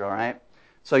structure, all right?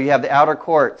 So you have the outer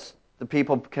courts. The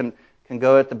people can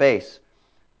go at the base.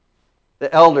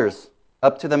 The elders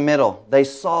up to the middle. They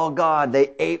saw God.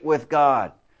 They ate with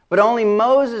God. But only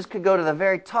Moses could go to the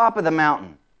very top of the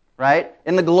mountain, right?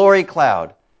 In the glory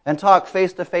cloud and talk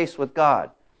face to face with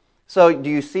God. So do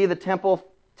you see the temple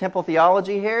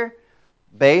theology here?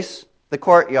 Base, the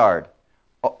courtyard.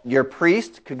 Your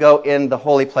priest could go in the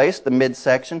holy place, the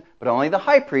midsection, but only the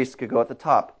high priest could go at the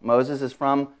top. Moses is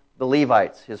from the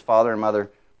Levites. His father and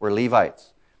mother were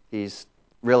Levites. He's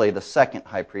really the second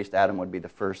high priest. Adam would be the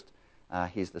first.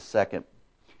 He's the second.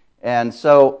 And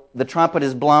so the trumpet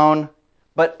is blown.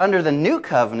 But under the New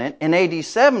Covenant, in AD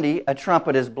 70, a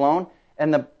trumpet is blown,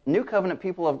 and the New Covenant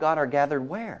people of God are gathered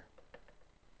where?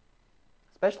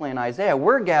 Especially in Isaiah.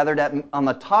 We're gathered on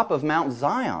the top of Mount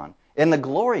Zion, in the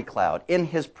glory cloud, in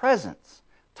His presence.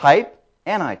 Type,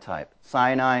 anti-type.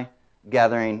 Sinai,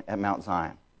 gathering at Mount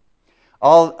Zion.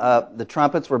 All the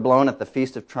trumpets were blown at the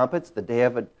Feast of Trumpets, the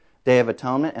Day of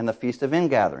Atonement, and the Feast of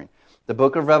Ingathering. The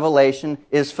book of Revelation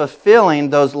is fulfilling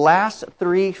those last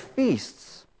three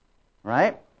feasts,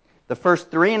 right? The first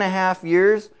 3.5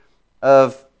 years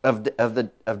of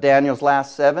Daniel's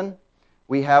last 7,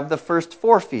 we have the first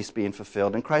 4 feasts being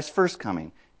fulfilled in Christ's first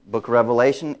coming. The book of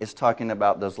Revelation is talking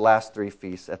about those last 3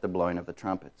 feasts at the blowing of the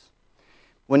trumpets.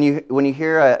 When you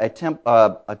hear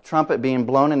a trumpet being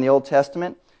blown in the Old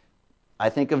Testament, I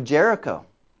think of Jericho.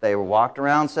 They were walked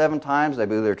around 7 times, they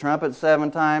blew their trumpets 7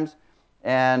 times,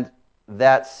 and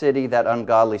that city, that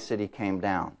ungodly city, came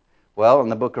down. Well, in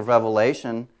the book of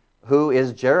Revelation, who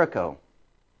is Jericho?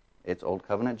 It's Old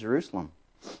Covenant Jerusalem.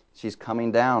 She's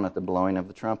coming down at the blowing of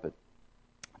the trumpet.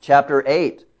 Chapter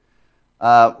 8,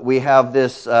 we have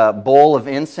this bowl of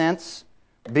incense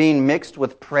being mixed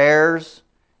with prayers.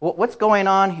 What's going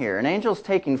on here? An angel's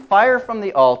taking fire from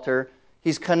the altar.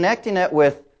 He's connecting it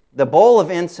with the bowl of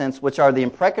incense, which are the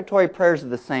imprecatory prayers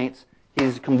of the saints.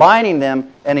 He's combining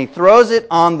them, and he throws it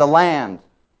on the land.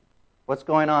 What's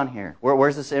going on here?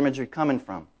 Where's this imagery coming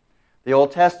from? The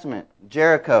Old Testament,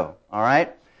 Jericho, all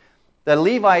right? The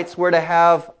Levites were to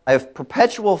have a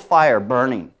perpetual fire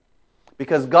burning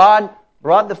because God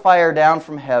brought the fire down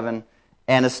from heaven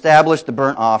and established the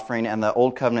burnt offering and the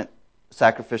Old Covenant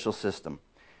sacrificial system.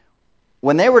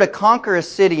 When they were to conquer a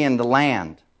city in the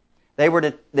land, they were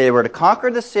to conquer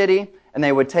the city, and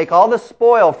they would take all the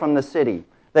spoil from the city.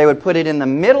 They would put it in the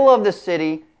middle of the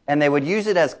city, and they would use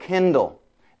it as kindle.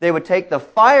 They would take the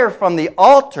fire from the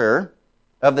altar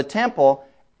of the temple,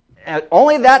 and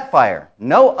only that fire,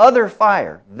 no other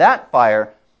fire, that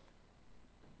fire,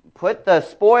 put the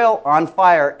spoil on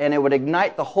fire, and it would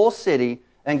ignite the whole city.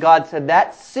 And God said,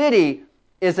 that city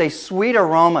is a sweet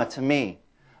aroma to me.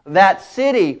 That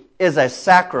city is a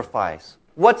sacrifice.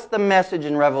 What's the message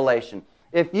in Revelation?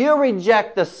 If you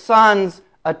reject the Son's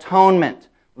atonement,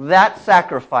 that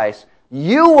sacrifice,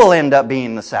 you will end up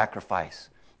being the sacrifice.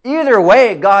 Either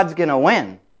way, God's going to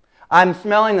win. I'm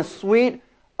smelling the sweet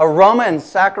aroma and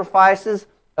sacrifices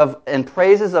and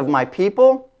praises of my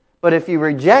people, but if you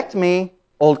reject me,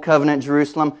 Old Covenant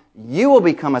Jerusalem, you will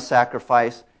become a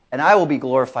sacrifice, and I will be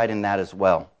glorified in that as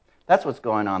well. That's what's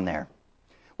going on there.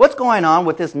 What's going on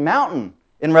with this mountain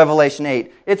in Revelation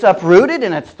 8? It's uprooted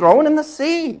and it's thrown in the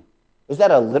sea. Is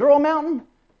that a literal mountain?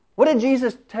 What did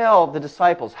Jesus tell the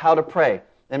disciples how to pray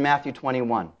in Matthew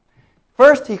 21?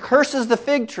 First, he curses the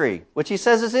fig tree, which he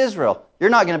says is Israel. You're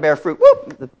not going to bear fruit.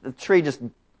 Whoop! The tree just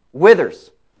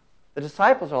withers. The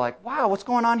disciples are like, wow, what's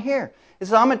going on here? He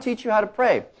says, I'm going to teach you how to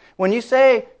pray. When you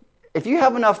say, if you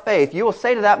have enough faith, you will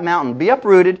say to that mountain, be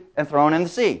uprooted and thrown in the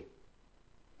sea.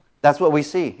 That's what we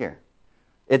see here.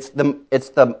 It's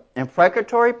the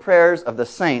imprecatory prayers of the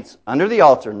saints under the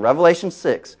altar in Revelation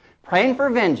 6, praying for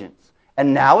vengeance.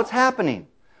 And now it's happening.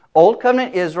 Old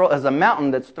Covenant Israel is a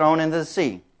mountain that's thrown into the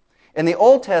sea. In the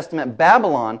Old Testament,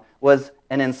 Babylon was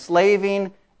an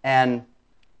enslaving and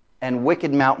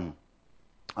wicked mountain.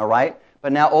 All right?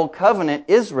 But now Old Covenant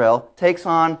Israel takes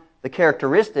on the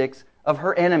characteristics of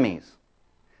her enemies.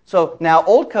 So now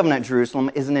Old Covenant Jerusalem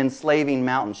is an enslaving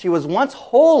mountain. She was once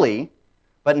holy,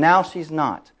 but now she's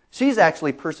not. She's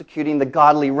actually persecuting the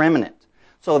godly remnant.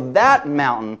 So that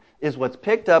mountain is what's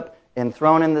picked up and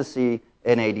thrown in the sea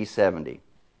in AD 70.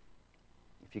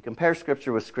 If you compare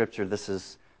Scripture with Scripture,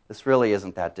 this really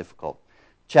isn't that difficult.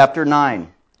 Chapter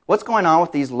 9. What's going on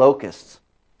with these locusts?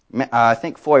 I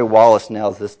think Foy Wallace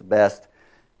nails this the best.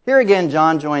 Here again,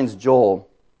 John joins Joel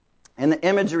in the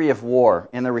imagery of war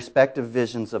in the respective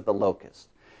visions of the locusts.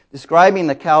 Describing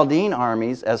the Chaldean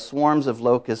armies as swarms of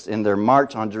locusts in their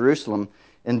march on Jerusalem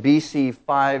in BC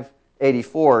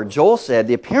 584, Joel said,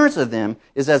 the appearance of them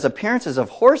is as appearances of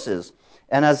horses,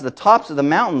 and as the tops of the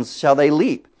mountains shall they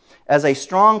leap, as a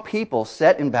strong people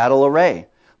set in battle array.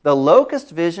 The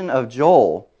locust vision of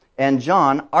Joel and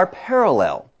John are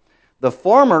parallel. The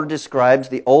former describes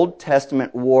the Old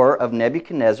Testament war of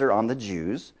Nebuchadnezzar on the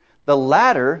Jews, the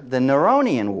latter the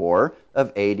Neronian war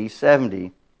of AD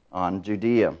 70 on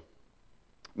Judea.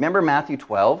 Remember Matthew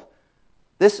 12?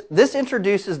 This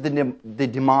introduces the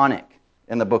demonic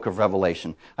in the book of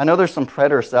Revelation. I know there's some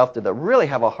preterists out there that really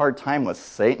have a hard time with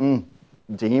Satan,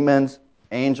 demons,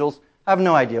 angels. I have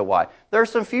no idea why. There are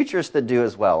some futurists that do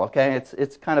as well, okay?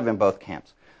 It's kind of in both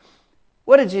camps.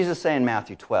 What did Jesus say in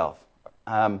Matthew 12?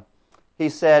 He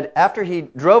said, after he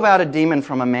drove out a demon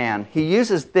from a man, he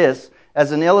uses this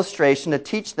as an illustration to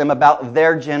teach them about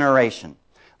their generation,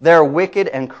 their wicked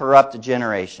and corrupt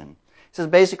generation. He says,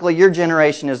 basically, your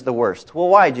generation is the worst. Well,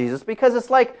 why, Jesus? Because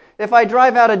it's like if I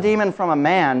drive out a demon from a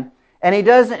man and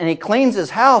he cleans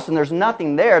his house and there's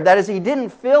nothing there, that is, he didn't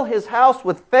fill his house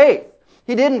with faith.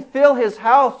 He didn't fill his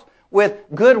house with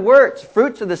good works,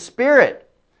 fruits of the Spirit.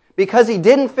 Because he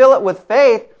didn't fill it with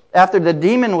faith after the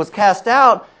demon was cast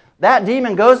out, that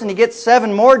demon goes and he gets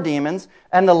 7 more demons,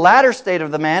 and the latter state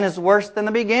of the man is worse than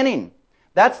the beginning.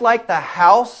 That's like the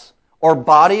house or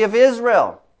body of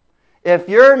Israel. If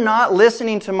you're not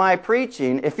listening to my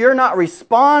preaching, if you're not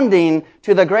responding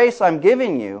to the grace I'm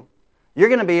giving you, you're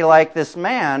going to be like this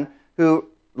man who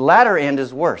latter end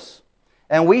is worse.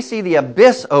 And we see the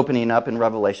abyss opening up in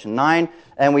Revelation 9,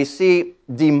 and we see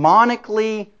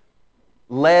demonically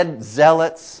led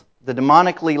zealots, the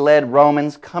demonically led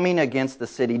Romans coming against the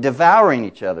city, devouring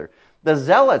each other. The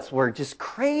zealots were just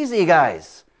crazy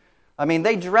guys. I mean,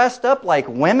 they dressed up like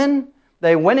women.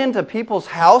 They went into people's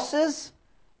houses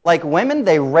like women.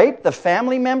 They raped the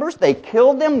family members. They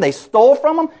killed them. They stole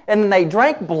from them. And then they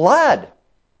drank blood.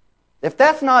 If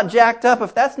that's not jacked up,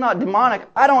 if that's not demonic,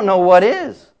 I don't know what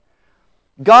is.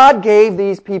 God gave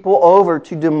these people over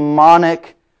to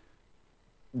demonic,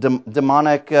 just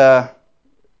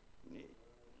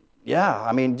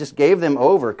gave them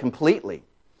over completely.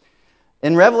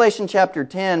 In Revelation chapter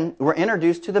 10, we're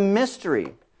introduced to the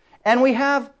mystery. And we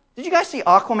have, did you guys see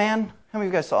Aquaman? How many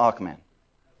of you guys saw Aquaman?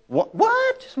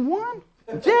 What? Just one?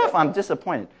 Jeff, I'm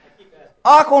disappointed.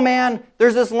 Aquaman,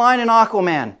 there's this line in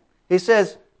Aquaman. He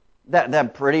says,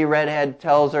 that pretty redhead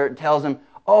tells him,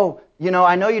 oh,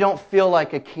 I know you don't feel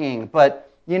like a king,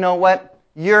 but you know what?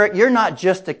 You're not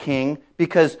just a king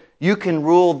because you can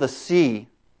rule the sea.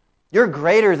 You're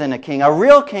greater than a king. A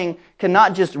real king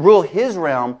cannot just rule his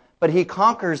realm, but he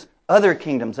conquers other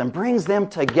kingdoms and brings them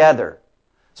together.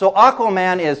 So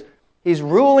Aquaman he's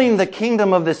ruling the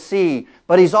kingdom of the sea,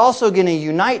 but he's also going to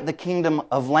unite the kingdom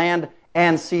of land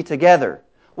and sea together.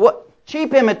 What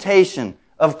cheap imitation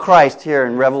of Christ here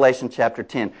in Revelation chapter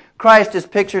 10. Christ is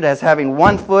pictured as having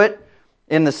 1 foot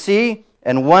in the sea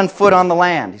and 1 foot on the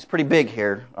land. He's pretty big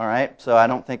here, all right? So I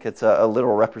don't think it's a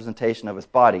literal representation of his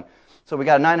body. So we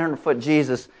got a 900-foot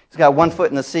Jesus. He's got 1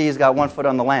 foot in the sea. He's got 1 foot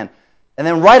on the land. And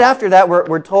then right after that,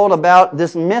 we're told about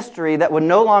this mystery that would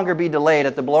no longer be delayed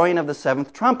at the blowing of the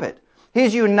 7th trumpet.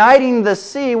 He's uniting the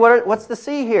sea. What's the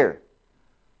sea here?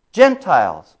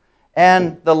 Gentiles.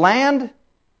 And the land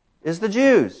is the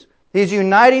Jews. He's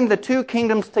uniting the 2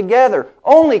 kingdoms together.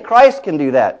 Only Christ can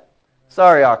do that.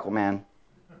 Sorry, Aquaman.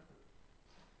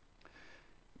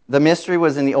 The mystery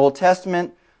was in the Old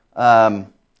Testament.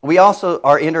 we also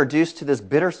are introduced to this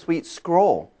bittersweet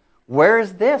scroll. Where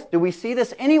is this? Do we see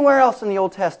this anywhere else in the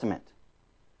Old Testament?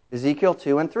 Ezekiel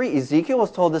 2 and 3. Ezekiel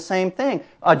was told the same thing.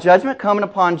 A judgment coming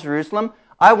upon Jerusalem.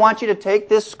 I want you to take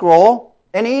this scroll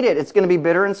and eat it. It's going to be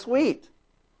bitter and sweet.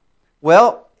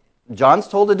 Well, John's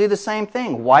told to do the same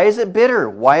thing. Why is it bitter?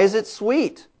 Why is it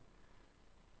sweet?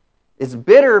 It's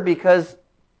bitter because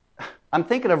I'm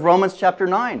thinking of Romans chapter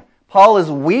 9. Paul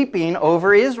is weeping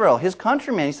over Israel, his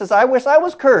countrymen. He says, I wish I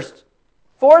was cursed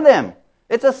for them.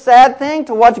 It's a sad thing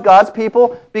to watch God's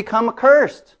people become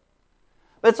accursed.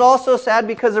 But it's also sad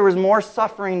because there was more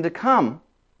suffering to come,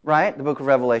 right? The book of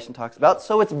Revelation talks about.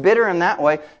 So it's bitter in that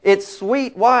way. It's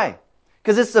sweet. Why?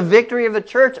 Because it's the victory of the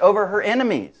church over her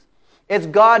enemies. It's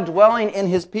God dwelling in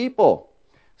His people.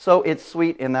 So it's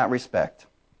sweet in that respect.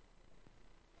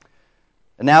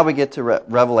 And now we get to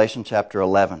Revelation chapter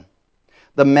 11.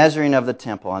 The measuring of the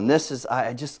temple. And this is,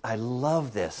 I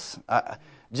love this.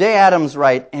 J. Adams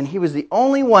Wright, and he was the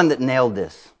only one that nailed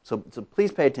this. So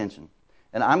please pay attention.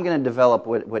 And I'm going to develop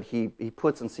what he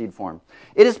puts in seed form.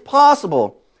 It is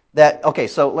possible that, okay,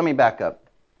 so let me back up.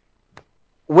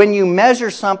 When you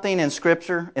measure something in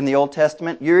Scripture, in the Old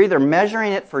Testament, you're either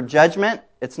measuring it for judgment,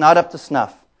 it's not up to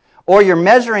snuff, or you're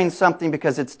measuring something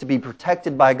because it's to be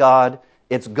protected by God,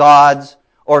 it's God's,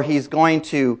 or He's going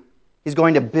to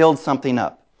build something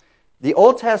up. The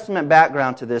Old Testament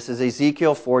background to this is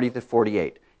Ezekiel 40 to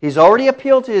 48. He's already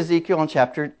appealed to Ezekiel in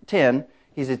chapter 10.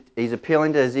 He's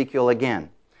appealing to Ezekiel again.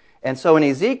 And so in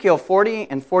Ezekiel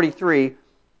 40 and 43,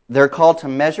 they're called to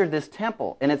measure this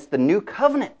temple, and it's the new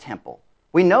covenant temple.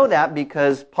 We know that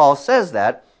because Paul says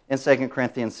that in 2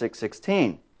 Corinthians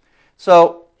 6:16.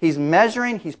 So he's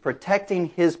measuring, he's protecting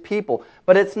his people.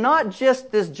 But it's not just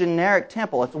this generic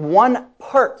temple. It's one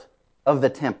part of the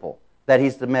temple that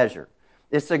he's to measure.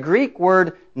 It's the Greek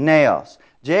word naos.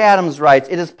 J. Adams writes,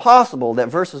 it is possible that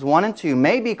verses 1 and 2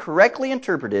 may be correctly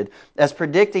interpreted as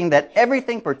predicting that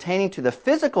everything pertaining to the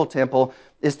physical temple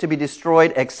is to be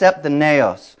destroyed except the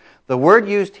naos. The word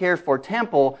used here for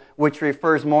temple, which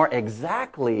refers more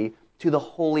exactly to the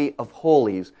Holy of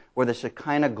Holies, where the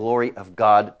Shekinah glory of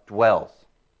God dwells.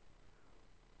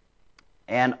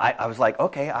 And I was like,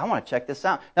 okay, I want to check this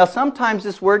out. Now, sometimes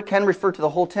this word can refer to the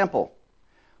whole temple,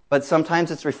 but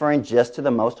sometimes it's referring just to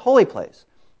the most holy place.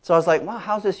 So I was like, wow,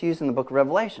 how's this used in the book of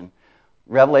Revelation?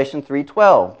 Revelation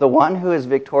 3:12, the one who is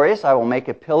victorious, I will make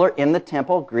a pillar in the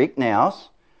temple, Greek naos,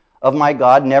 of my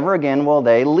God, never again will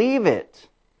they leave it.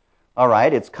 All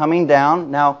right, it's coming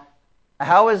down. Now,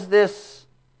 how is this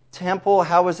temple,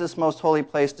 how is this most holy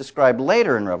place described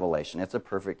later in Revelation? It's a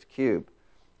perfect cube.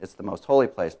 It's the most holy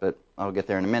place, but I'll get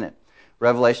there in a minute.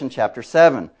 Revelation chapter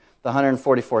 7, the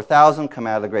 144,000 come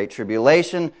out of the Great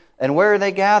Tribulation, and where are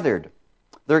they gathered?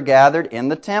 They're gathered in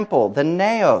the temple, the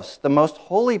naos, the most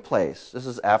holy place. This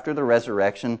is after the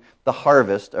resurrection, the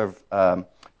harvest of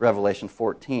Revelation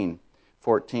 14.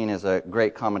 14 is a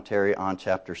great commentary on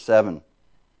chapter 7.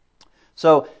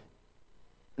 So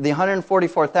the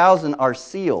 144,000 are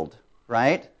sealed,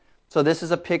 right? So this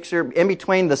is a picture. In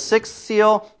between the sixth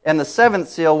seal and the seventh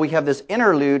seal, we have this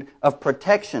interlude of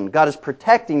protection. God is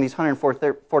protecting these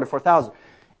 144,000.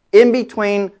 In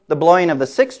between the blowing of the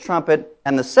sixth trumpet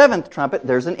and the seventh trumpet,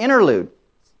 there's an interlude.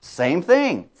 Same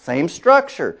thing, same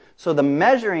structure. So the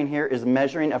measuring here is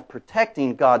measuring of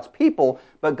protecting God's people,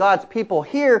 but God's people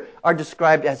here are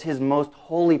described as His most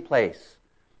holy place.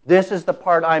 This is the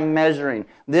part I'm measuring.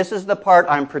 This is the part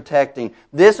I'm protecting.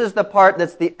 This is the part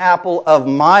that's the apple of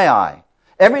my eye.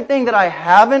 Everything that I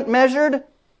haven't measured,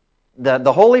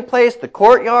 the holy place, the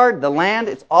courtyard, the land,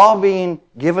 it's all being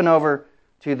given over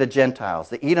to the Gentiles,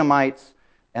 the Edomites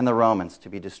and the Romans, to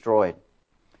be destroyed.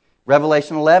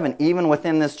 Revelation 11, even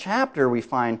within this chapter, we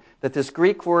find that this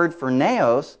Greek word for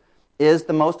naos is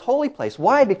the most holy place.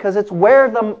 Why? Because it's where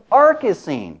the ark is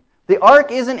seen. The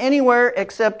ark isn't anywhere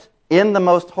except in the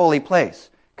most holy place.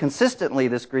 Consistently,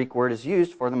 this Greek word is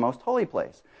used for the most holy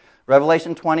place.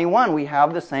 Revelation 21, we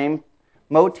have the same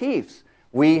motifs.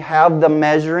 We have the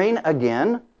measuring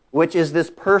again, which is this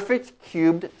perfect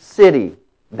cubed city.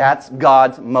 That's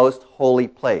God's most holy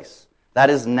place. That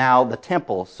is now the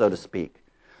temple, so to speak.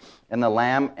 And the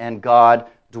Lamb and God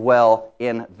dwell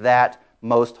in that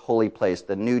most holy place,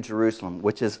 the New Jerusalem,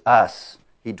 which is us.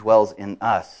 He dwells in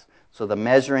us. So the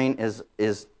measuring is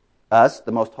us,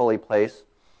 the most holy place,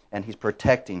 and He's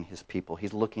protecting His people.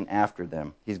 He's looking after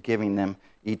them. He's giving them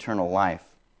eternal life.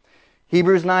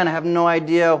 Hebrews 9, I have no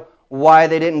idea why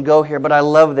they didn't go here, but I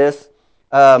love this.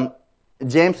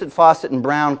 Jameson, Fawcett, and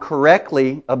Brown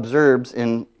correctly observes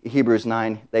in Hebrews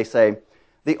 9, they say,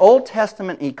 the Old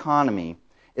Testament economy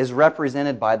is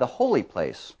represented by the holy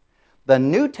place. the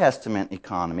New Testament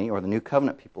economy, or the New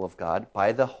Covenant people of God,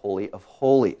 by the Holy of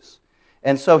Holies.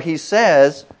 And so he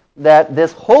says that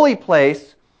this holy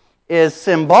place is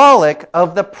symbolic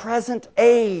of the present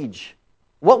age.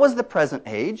 What was the present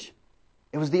age?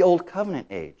 It was the Old Covenant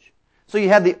age. So you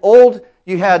had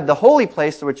the holy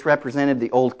place, which represented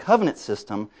the Old Covenant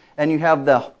system, and you have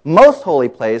the most holy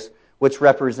place, which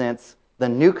represents the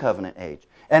New Covenant age.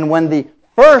 And when the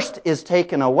first is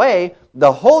taken away,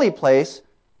 the holy place,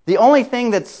 the only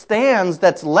thing that stands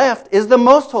that's left is the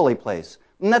most holy place.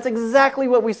 And that's exactly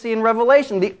what we see in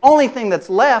Revelation. The only thing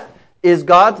that's left is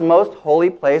God's most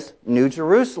holy place, New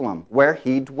Jerusalem, where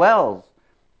He dwells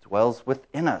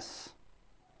within us.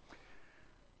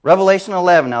 Revelation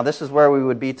 11. Now, this is where we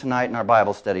would be tonight in our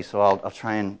Bible study, so I'll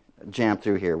try and jam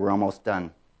through here. We're almost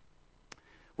done.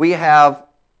 We have,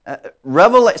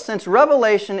 since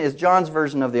Revelation is John's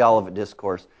version of the Olivet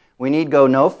Discourse, we need go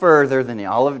no further than the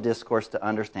Olivet Discourse to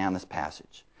understand this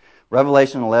passage.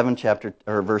 Revelation 11,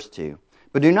 verse 2.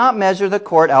 But do not measure the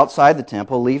court outside the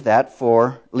temple. Leave that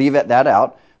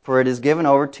out, for it is given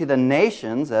over to the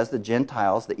nations, as the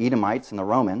Gentiles, the Edomites, and the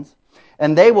Romans.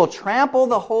 And they will trample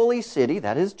the holy city,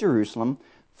 that is Jerusalem,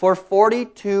 for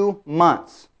 42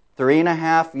 months,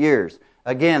 3.5 years.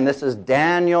 Again, this is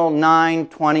Daniel 9,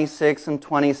 26 and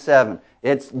 27.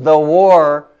 It's the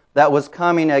war that was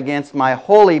coming against my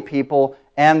holy people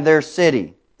and their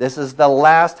city. This is the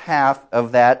last half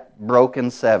of that broken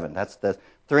 7. That's the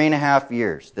 3.5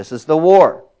 years. This is the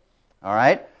war. All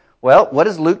right? Well, what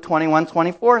does Luke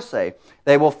 21:24 say?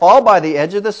 They will fall by the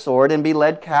edge of the sword and be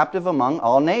led captive among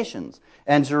all nations.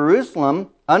 And Jerusalem,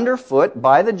 underfoot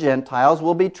by the Gentiles,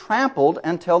 will be trampled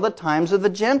until the times of the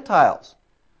Gentiles.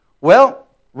 Well,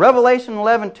 Revelation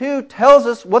 11:2 tells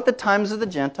us what the times of the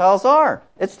Gentiles are.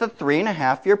 It's the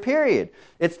 3.5 year period.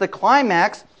 It's the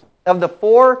climax of the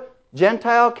 4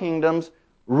 Gentile kingdoms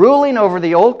ruling over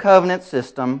the Old Covenant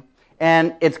system,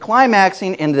 and it's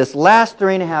climaxing in this last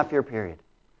 3.5 year period.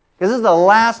 Because this is the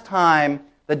last time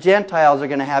the Gentiles are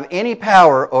going to have any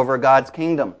power over God's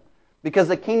kingdom. Because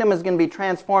the kingdom is going to be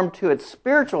transformed to its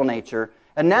spiritual nature,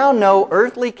 and now no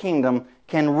earthly kingdom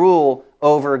can rule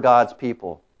over God's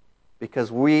people.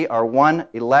 Because we are one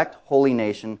elect holy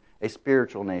nation, a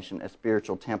spiritual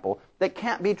temple that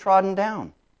can't be trodden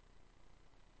down.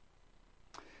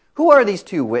 Who are these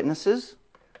 2 witnesses?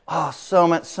 Oh,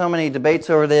 so many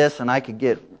debates over this, and I could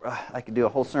do a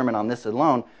whole sermon on this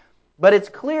alone. But it's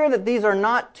clear that these are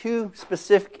not 2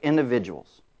 specific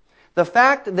individuals. The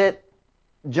fact that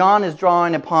John is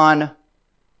drawing upon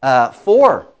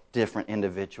 4 different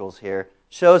individuals here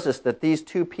shows us that these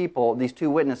 2 people, these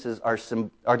 2 witnesses,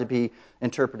 are to be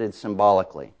interpreted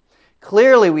symbolically.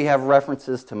 Clearly, we have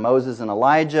references to Moses and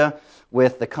Elijah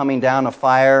with the coming down of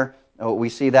fire. We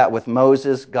see that with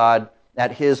Moses. God,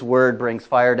 at His word, brings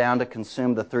fire down to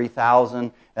consume the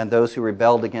 3,000 and those who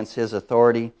rebelled against His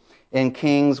authority. In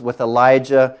Kings, with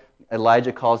Elijah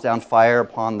calls down fire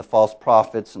upon the false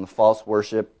prophets and the false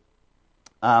worship.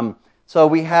 So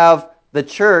we have the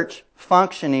church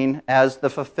functioning as the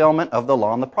fulfillment of the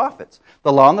law and the prophets.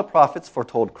 The law and the prophets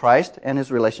foretold Christ and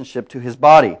His relationship to His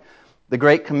body. The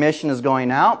Great Commission is going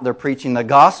out. They're preaching the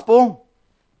gospel.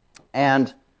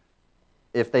 And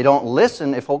if they don't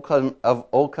listen, if Old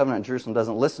Covenant Jerusalem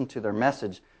doesn't listen to their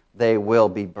message, they will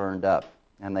be burned up.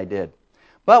 And they did.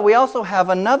 But we also have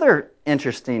another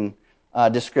interesting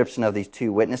description of these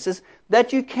 2 witnesses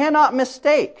that you cannot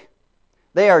mistake.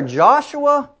 They are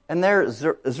Joshua and they're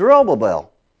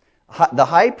Zerubbabel, the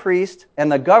high priest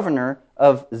and the governor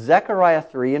of Zechariah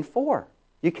 3 and 4.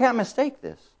 You can't mistake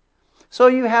this. So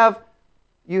you have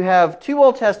 2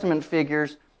 Old Testament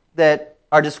figures that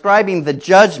are describing the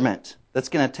judgment that's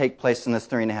going to take place in this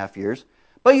 3.5 years.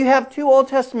 But you have 2 Old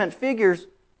Testament figures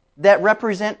that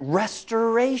represent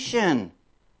restoration.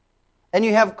 And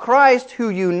you have Christ who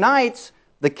unites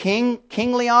the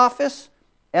kingly office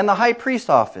and the high priest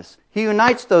office. He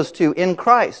unites those 2 in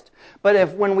Christ.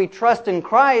 But when we trust in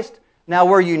Christ, now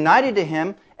we're united to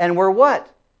Him, and we're what?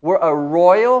 We're a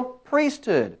royal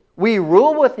priesthood. We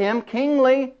rule with Him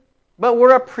kingly, but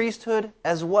we're a priesthood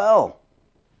as well.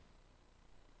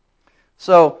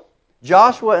 So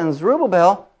Joshua and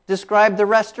Zerubbabel describe the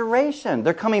restoration.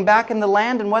 They're coming back in the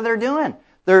land, and what they're doing?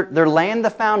 They're laying the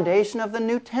foundation of the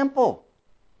new temple.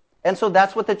 And so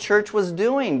that's what the church was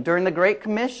doing during the Great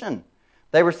Commission.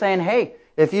 They were saying, hey,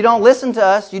 if you don't listen to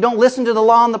us, you don't listen to the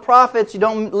law and the prophets, you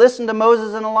don't listen to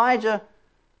Moses and Elijah,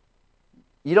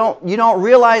 you don't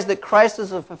realize that Christ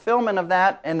is a fulfillment of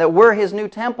that and that we're His new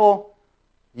temple,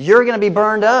 you're going to be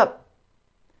burned up.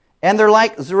 And they're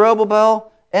like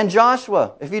Zerubbabel and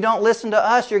Joshua. If you don't listen to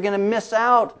us, you're going to miss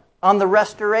out on the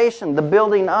restoration, the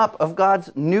building up of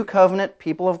God's new covenant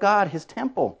people of God, His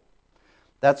temple.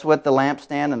 That's what the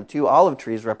lampstand and the 2 olive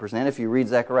trees represent. If you read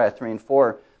Zechariah 3 and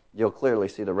 4, you'll clearly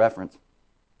see the reference.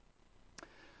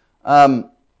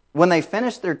 When they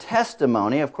finished their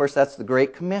testimony, of course, that's the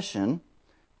Great Commission,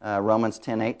 Romans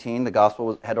 10:18, the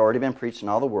gospel had already been preached in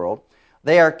all the world.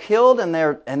 They are killed and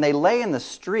they lay in the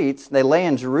streets. They lay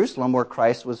in Jerusalem where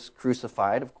Christ was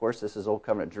crucified. Of course, this is Old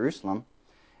Covenant Jerusalem.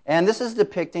 And this is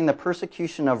depicting the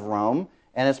persecution of Rome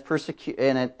and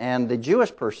the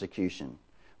Jewish persecution.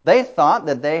 They thought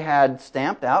that they had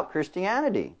stamped out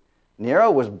Christianity. Nero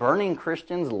was burning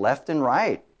Christians left and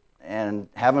right and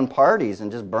having parties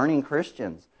and just burning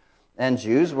Christians. And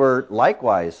Jews were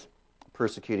likewise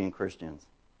persecuting Christians.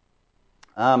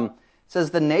 It says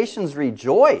the nations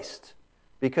rejoiced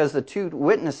because the 2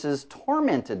 witnesses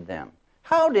tormented them.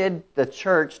 How did the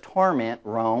church torment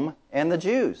Rome and the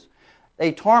Jews?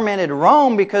 They tormented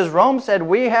Rome because Rome said,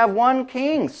 we have one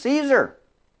king, Caesar.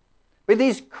 But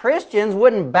these Christians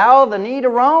wouldn't bow the knee to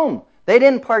Rome. They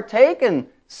didn't partake in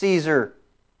Caesar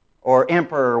or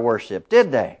emperor worship,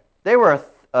 did they? They were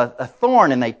a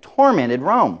thorn and they tormented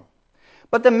Rome.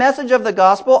 But the message of the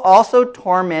gospel also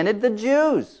tormented the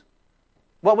Jews.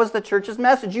 What was the church's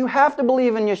message? You have to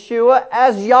believe in Yeshua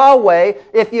as Yahweh.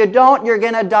 If you don't, you're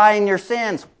going to die in your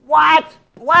sins. What?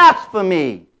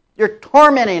 Blasphemy. You're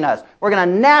tormenting us. We're going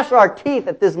to gnash our teeth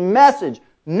at this message.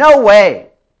 No way.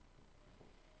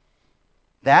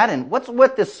 That and what's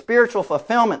with this spiritual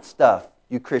fulfillment stuff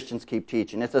you Christians keep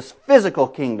teaching? It's a physical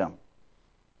kingdom.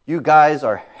 You guys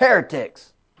are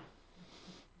heretics.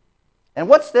 And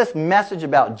what's this message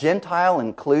about Gentile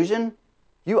inclusion?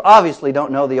 You obviously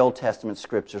don't know the Old Testament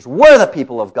scriptures. We're the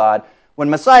people of God. When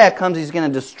Messiah comes, He's going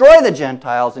to destroy the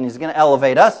Gentiles and He's going to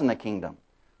elevate us in the kingdom.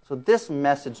 So this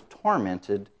message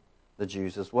tormented the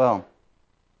Jews as well.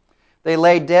 They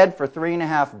lay dead for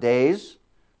 3.5 days.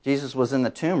 Jesus was in the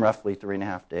tomb roughly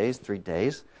 3.5 days, 3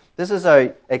 days. This is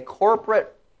a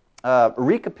corporate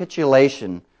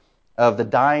recapitulation of the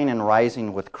dying and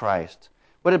rising with Christ.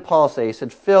 What did Paul say? He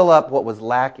said, fill up what was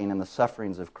lacking in the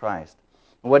sufferings of Christ.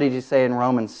 And what did he say in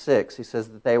Romans 6? He says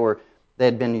that they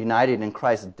had been united in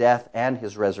Christ's death and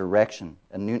His resurrection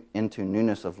into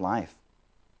newness of life.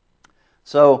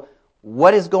 So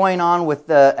what is going on with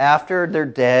after they're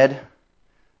dead?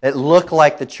 It looked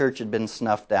like the church had been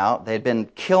snuffed out. They'd been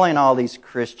killing all these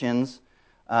Christians.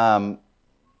 And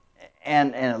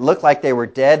it looked like they were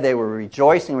dead. They were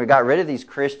rejoicing. We got rid of these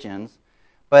Christians.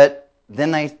 But then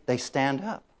they stand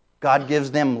up. God gives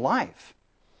them life.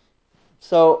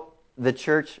 So the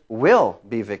church will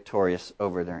be victorious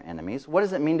over their enemies. What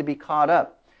does it mean to be caught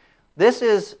up? This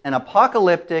is an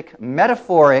apocalyptic,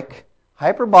 metaphoric,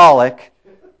 hyperbolic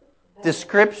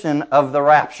description of the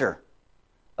rapture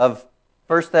of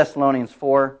 1 Thessalonians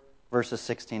 4, verses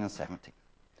 16 and 17.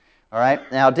 All right?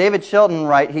 Now, David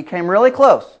Chilton, he came really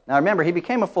close. Now, remember, he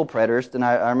became a full preterist, and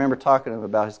I remember talking to him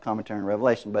about his commentary on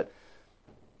Revelation, but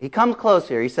he comes close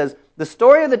here. He says, the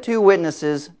story of the 2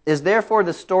 witnesses is therefore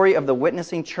the story of the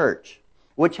witnessing church,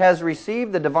 which has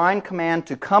received the divine command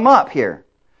to come up here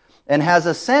and has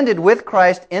ascended with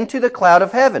Christ into the cloud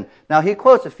of heaven. Now, he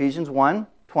quotes Ephesians 1,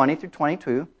 20 through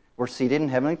 22. We're seated in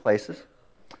heavenly places.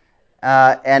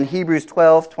 And Hebrews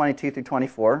 12, 22 through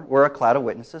 24. We're a cloud of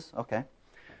witnesses. Okay.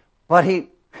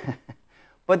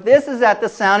 But this is at the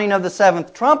sounding of the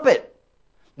 7th trumpet.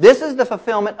 This is the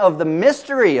fulfillment of the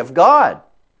mystery of God.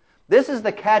 This is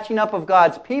the catching up of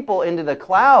God's people into the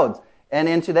clouds and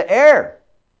into the air.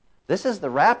 This is the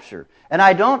rapture. And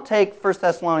I don't take 1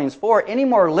 Thessalonians 4 any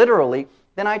more literally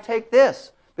than I take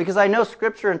this, because I know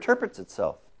Scripture interprets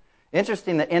itself.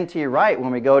 Interesting that N.T. Wright,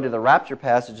 when we go to the rapture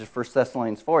passage of 1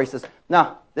 Thessalonians 4, he says,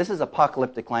 no, this is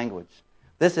apocalyptic language.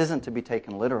 This isn't to be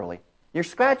taken literally. You're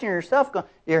scratching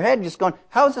your head just going,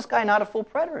 how is this guy not a full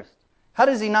preterist? How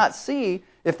does he not see,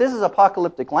 if this is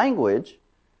apocalyptic language,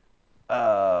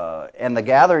 and the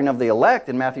gathering of the elect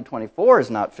in Matthew 24 is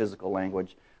not physical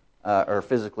language, or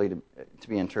physically to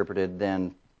be interpreted,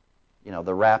 then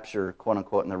the rapture, quote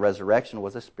unquote, and the resurrection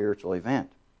was a spiritual event.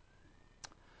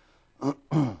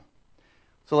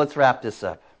 So let's wrap this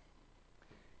up.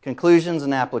 Conclusions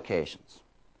and applications.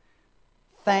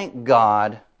 Thank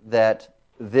God that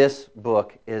this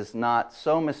book is not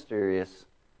so mysterious.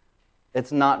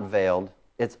 It's not veiled.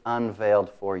 It's unveiled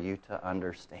for you to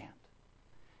understand.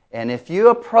 And if you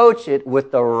approach it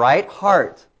with the right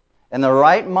heart and the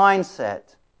right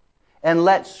mindset and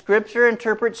let Scripture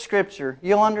interpret Scripture,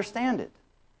 you'll understand it.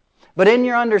 But in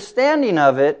your understanding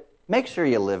of it, make sure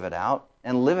you live it out,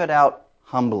 and live it out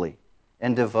humbly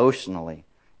and devotionally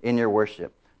in your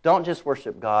worship. Don't just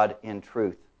worship God in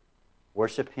truth.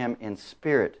 Worship Him in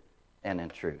spirit and in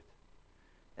truth.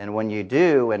 And when you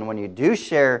do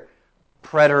share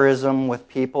preterism with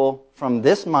people from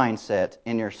this mindset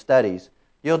in your studies,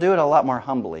 you'll do it a lot more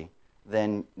humbly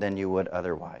than you would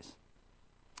otherwise.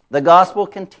 The gospel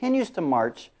continues to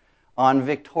march on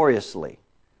victoriously.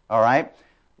 All right?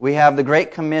 We have the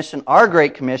Great Commission. Our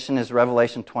Great Commission is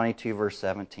Revelation 22, verse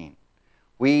 17.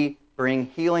 We bring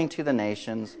healing to the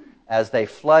nations as they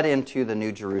flood into the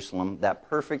New Jerusalem, that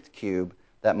perfect cube,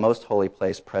 that most holy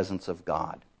place presence of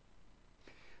God.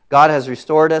 God has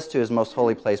restored us to His most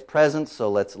holy place presence, so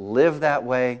let's live that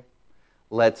way.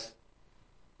 Let's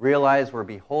realize we're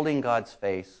beholding God's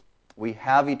face. We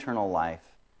have eternal life,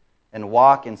 and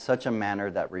walk in such a manner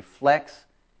that reflects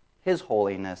His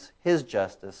holiness, His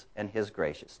justice, and His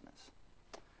graciousness.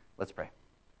 Let's pray.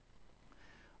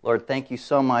 Lord, thank you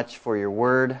so much for your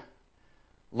word.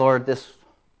 Lord, this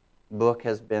book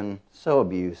has been so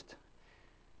abused.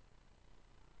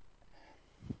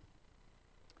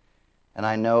 And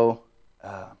I know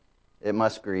it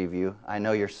must grieve you. I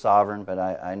know you're sovereign, but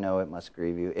I know it must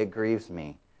grieve you. It grieves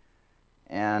me.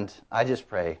 And I just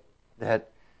pray that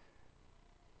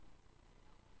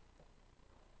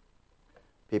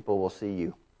people will see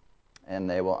you and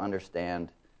they will understand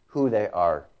who they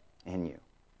are in you.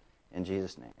 In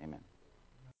Jesus' name, amen.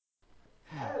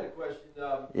 I had a question.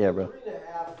 Yeah, bro.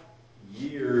 3.5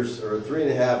 years or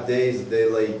 3.5 days that they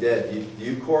lay dead. Do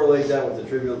you correlate that with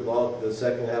the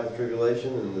second half of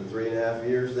tribulation and the 3.5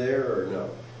 years there, or no?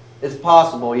 It's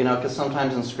possible, because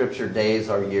sometimes in Scripture days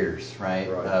are years, right?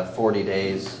 40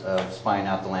 days of spying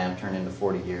out the Lamb turned into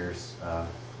 40 years.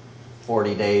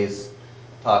 40 days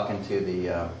talking to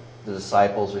the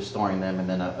disciples, restoring them, and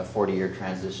then a 40-year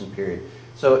transition period.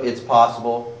 So it's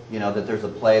possible, that there's a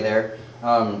play there.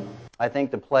 I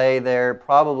think the play there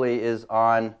probably is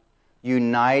on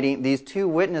uniting. These two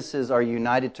witnesses are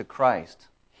united to Christ.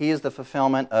 He is the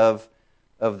fulfillment of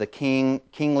the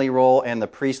kingly role and the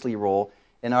priestly role.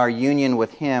 In our union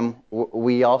with Him,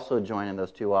 we also join in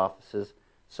those two offices.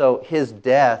 So His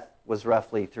death was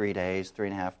roughly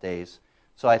 3.5 days.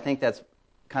 So I think that's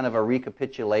kind of a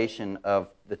recapitulation of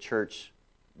the church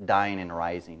dying and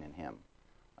rising in Him.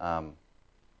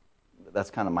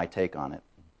 That's kind of my take on it.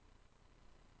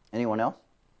 Anyone else?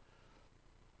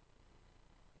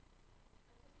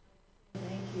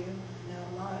 Thank you. I know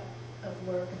a lot of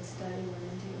work and study went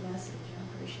into your message.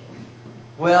 I appreciate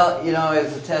it. Well,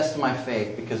 it's a test of my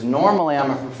faith, because normally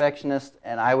I'm a perfectionist,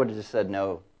 and I would have just said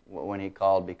no when he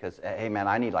called, because, hey man,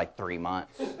 I need like 3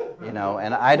 months, and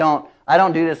I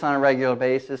don't do this on a regular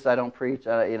basis. I don't preach.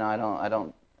 I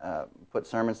don't put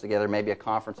sermons together. Maybe a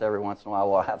conference every once in a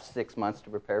while. We'll have 6 months to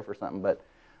prepare for something, but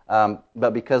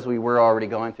because we were already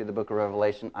going through the book of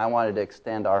Revelation, I wanted to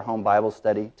extend our home Bible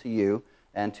study to you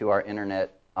and to our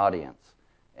internet audience.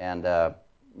 And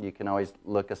you can always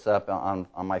look us up on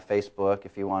my Facebook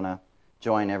if you want to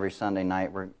join every Sunday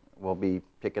night. We'll be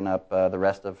picking up the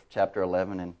rest of chapter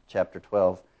 11 and chapter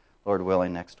 12, Lord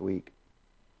willing, next week.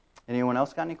 Anyone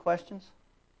else got any questions?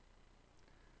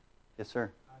 Yes,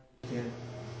 sir. I just can't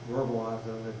verbalize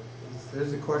it.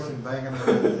 There's a question banging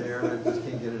around there, and I just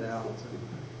can't get it out. So.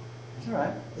 It's all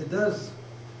right. It does.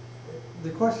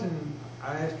 The question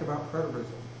I ask about preterism,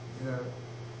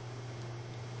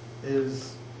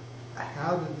 is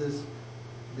how did this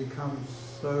become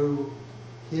so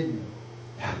hidden?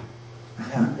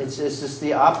 Yeah, it's just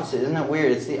the opposite. Isn't it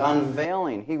weird? It's the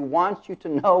unveiling. He wants you to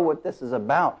know what this is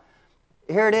about.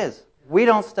 Here it is. We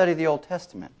don't study the Old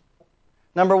Testament.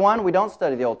 Number one, we don't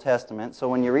study the Old Testament, so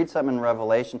when you read something in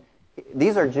Revelation,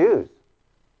 these are Jews.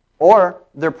 Or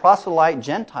they're proselyte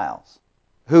Gentiles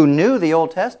who knew the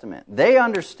Old Testament. They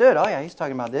understood, oh yeah, he's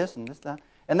talking about this and this, that.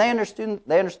 And they understood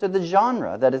the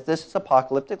genre, that this is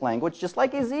apocalyptic language, just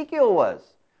like Ezekiel was.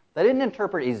 They didn't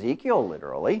interpret Ezekiel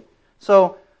literally.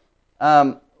 So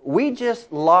we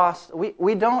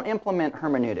don't implement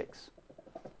hermeneutics.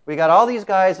 We got all these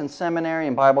guys in seminary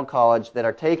and Bible college that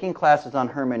are taking classes on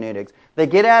hermeneutics. They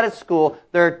get out of school,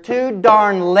 they're too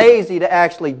darn lazy to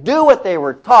actually do what they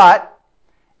were taught,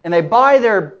 and they buy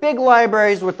their big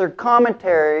libraries with their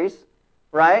commentaries,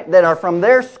 right, that are from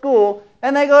their school,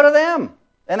 and they go to them.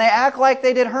 And they act like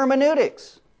they did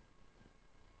hermeneutics.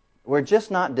 We're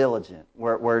just not diligent.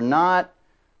 We're not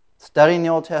studying the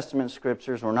Old Testament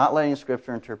scriptures. We're not letting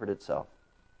Scripture interpret itself.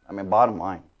 I mean, bottom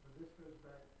line. But this goes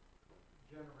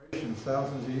back generations,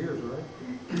 thousands of years, right?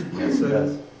 Yes, it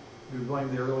does. We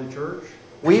blame the early church.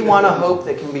 We want a hope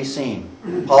that can be seen.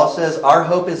 Paul says, our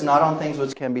hope is not on things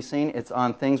which can be seen, it's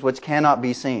on things which cannot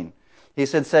be seen. He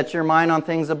said, set your mind on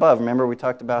things above. Remember, we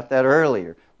talked about that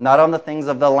earlier. Not on the things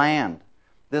of the land.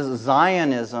 This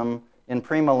Zionism in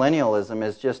premillennialism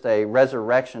is just a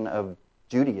resurrection of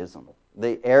Judaism,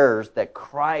 the errors that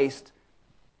Christ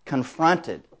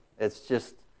confronted. It's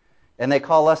just, and they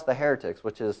call us the heretics,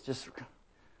 which is just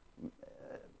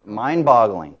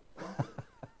mind-boggling.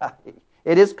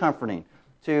 It is comforting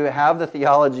to have the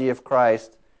theology of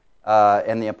Christ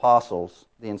and the apostles,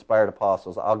 the inspired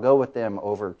apostles. I'll go with them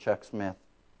over Chuck Smith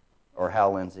or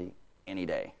Hal Lindsey any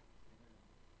day.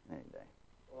 Any day.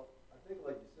 Well, I think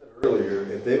like you said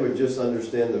earlier, if they would just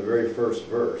understand the very first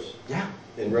verse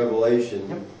in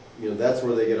Revelation, that's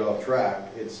where they get off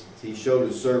track. He showed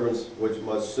his servants which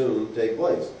must soon take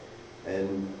place.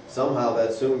 And somehow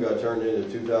that soon got turned into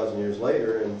 2,000 years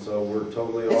later, and so we're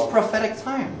totally off. It's prophetic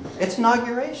time. It's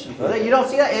inauguration. You don't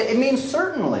see that? It means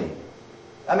certainly.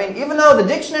 I mean, even though the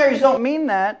dictionaries don't mean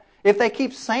that, if they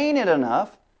keep saying it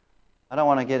enough, I don't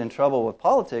want to get in trouble with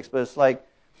politics, but it's like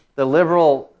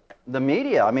the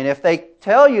media. I mean, if they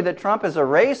tell you that Trump is a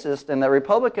racist and that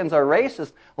Republicans are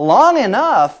racist long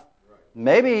enough,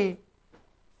 maybe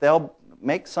they'll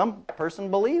make some person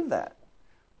believe that.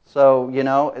 So,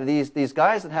 these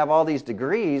guys that have all these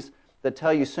degrees that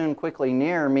tell you soon, quickly,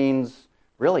 near means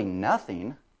really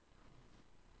nothing.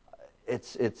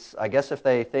 It's I guess if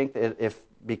they think that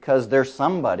because they're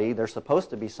somebody, they're supposed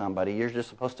to be somebody, you're just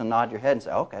supposed to nod your head and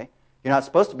say, okay. You're not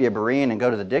supposed to be a Berean and go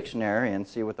to the dictionary and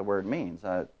see what the word means.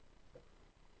 So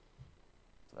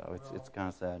it's kind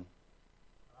of sad.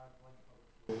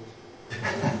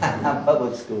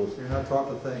 Public schools. You're not taught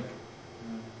to think.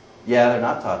 Yeah, they're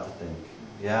not taught to think.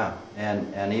 Yeah,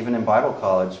 and even in Bible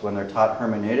college, when they're taught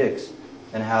hermeneutics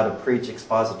and how to preach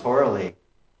expositorily,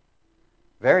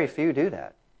 very few do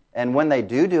that. And when they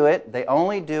do it, they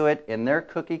only do it in their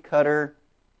cookie-cutter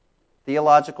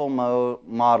theological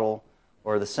model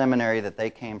or the seminary that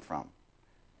they came from.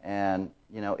 And,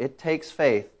 it takes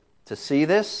faith to see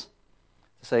this,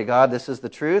 to say, God, this is the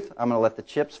truth. I'm going to let the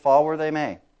chips fall where they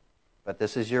may. But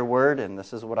this is your word, and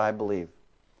this is what I believe.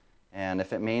 And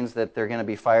if it means that they're going to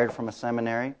be fired from a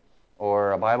seminary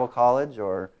or a Bible college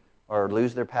or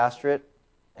lose their pastorate,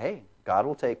 hey, God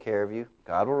will take care of you.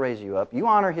 God will raise you up. You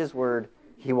honor His word,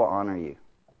 He will honor you.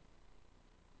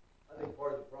 I think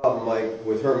part of the problem, Mike,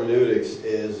 with hermeneutics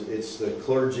is it's the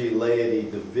clergy-laity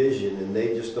division, and they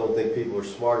just don't think people are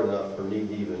smart enough or need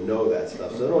to even know that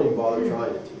stuff, so they don't even bother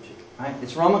trying to teach it. Right?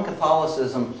 It's Roman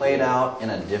Catholicism played out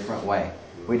in a different way.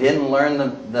 We didn't learn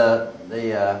the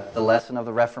lesson of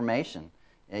the Reformation.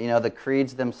 The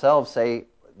creeds themselves say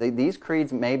these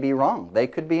creeds may be wrong. They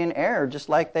could be in error just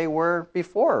like they were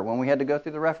before when we had to go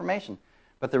through the Reformation.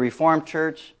 But the Reformed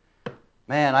Church,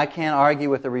 man, I can't argue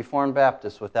with the Reformed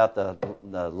Baptists without the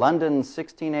London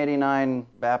 1689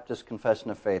 Baptist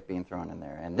Confession of Faith being thrown in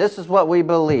there. And this is what we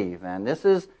believe. And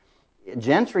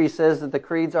Gentry says that the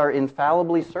creeds are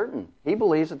infallibly certain. He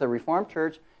believes that the Reformed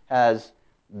Church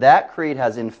that creed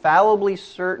has infallibly,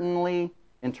 certainly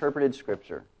interpreted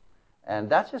Scripture. And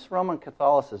that's just Roman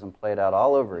Catholicism played out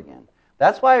all over again.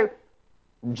 That's why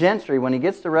Gentry, when he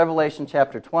gets to Revelation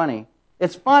chapter 20,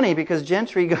 it's funny because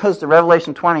Gentry goes to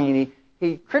Revelation 20 and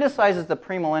he criticizes the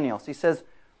premillennials. He says,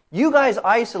 you guys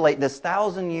isolate this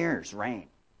 1,000 years reign.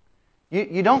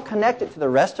 You don't connect it to the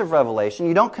rest of Revelation.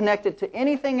 You don't connect it to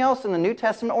anything else in the New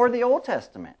Testament or the Old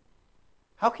Testament.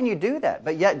 How can you do that?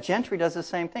 But yet Gentry does the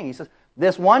same thing. He says,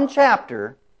 this one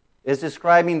chapter is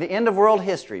describing the end of world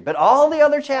history, but all the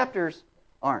other chapters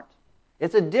aren't.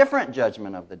 It's a different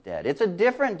judgment of the dead. It's a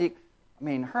different,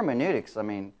 hermeneutics.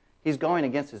 He's going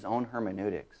against his own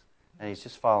hermeneutics, and he's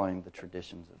just following the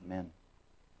traditions of men.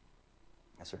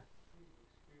 Yes, sir?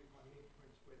 Excuse my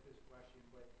ignorance with this question,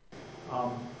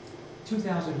 but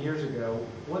 2,000 years ago,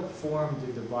 what form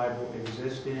did the Bible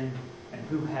exist in, and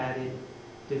who had it?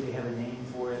 Did they have a name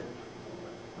for it?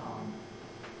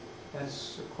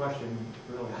 That's a question,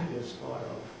 really, I just thought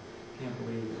of. Can't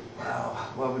believe it. Wow,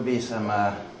 what would be some...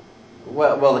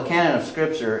 Well, the canon of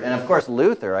Scripture, and of course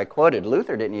Luther, I quoted,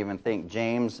 Luther didn't even think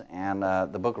James and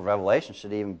the book of Revelation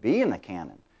should even be in the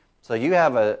canon. So you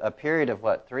have a period of,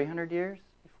 300 years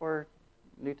before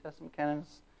New Testament canon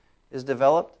is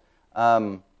developed?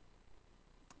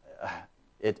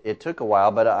 It took a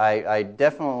while, but I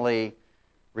definitely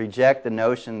reject the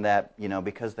notion that,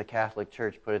 because the Catholic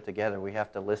Church put it together, we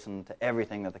have to listen to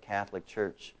everything of the Catholic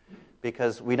Church.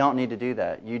 Because we don't need to do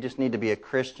that. You just need to be a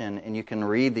Christian, and you can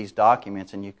read these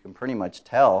documents, and you can pretty much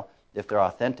tell if they're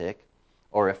authentic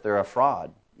or if they're a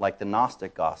fraud, like the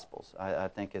Gnostic Gospels. I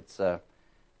think it's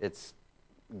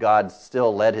God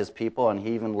still led His people, and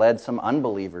He even led some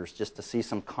unbelievers just to see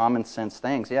some common sense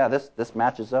things. Yeah, this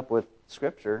matches up with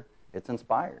Scripture. It's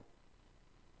inspired.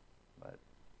 But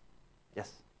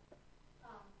yes.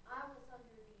 I was under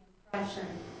the impression,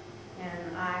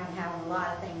 and I have a lot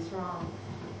of things wrong,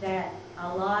 that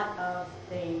a lot of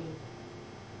the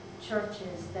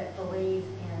churches that believe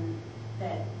in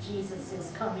that Jesus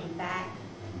is coming back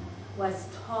was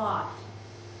taught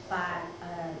by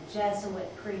a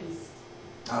Jesuit priest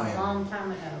a long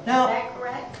time ago. Now, is that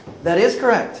correct? That is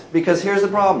correct, because here's the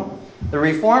problem. The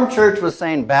Reformed Church was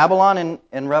saying Babylon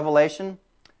in Revelation,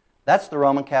 that's the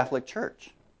Roman Catholic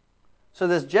Church. So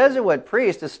this Jesuit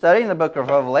priest is studying the book of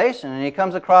Revelation, and he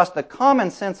comes across the common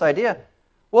sense idea,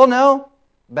 well, no,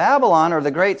 Babylon, or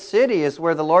the great city, is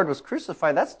where the Lord was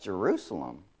crucified. That's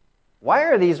Jerusalem. Why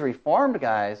are these Reformed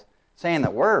guys saying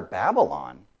that we're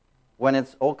Babylon when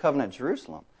it's Old Covenant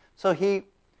Jerusalem?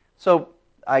 So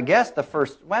I guess the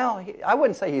first, I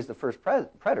wouldn't say he's the first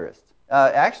preterist.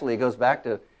 Actually, it goes back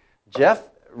to Jeff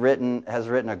has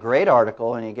written a great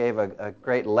article, and he gave a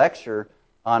great lecture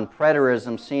on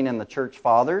preterism seen in the church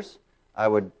fathers. I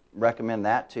would recommend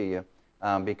that to you,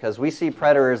 because we see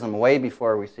preterism way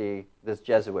before we see this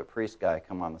Jesuit priest guy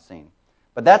come on the scene.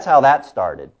 But that's how that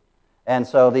started. And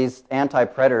so these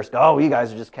anti-preterists go, oh, you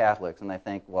guys are just Catholics. And they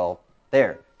think, well,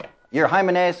 there. You're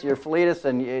Hymenaeus, you're Philetus,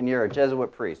 and you're a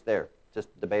Jesuit priest. There. Just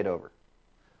debate over.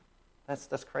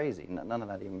 That's crazy. None of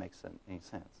that even makes any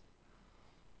sense.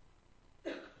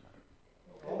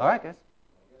 All right, guys.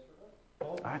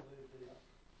 All right.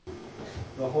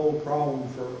 The whole problem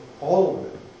for all of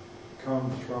it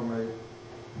comes from a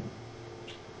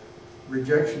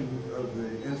rejection of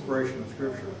the inspiration of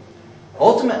Scripture.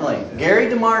 Ultimately, Gary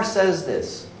DeMar says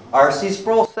this. R.C.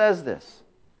 Sproul says this.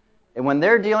 And when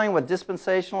they're dealing with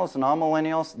dispensationalists and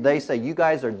amillennials, they say, you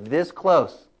guys are this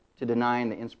close to denying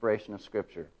the inspiration of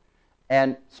Scripture.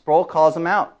 And Sproul calls them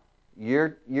out.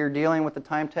 You're dealing with the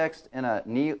time text in a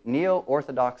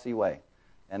neo-orthodoxy way.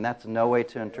 And that's no way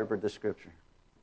to interpret the Scripture.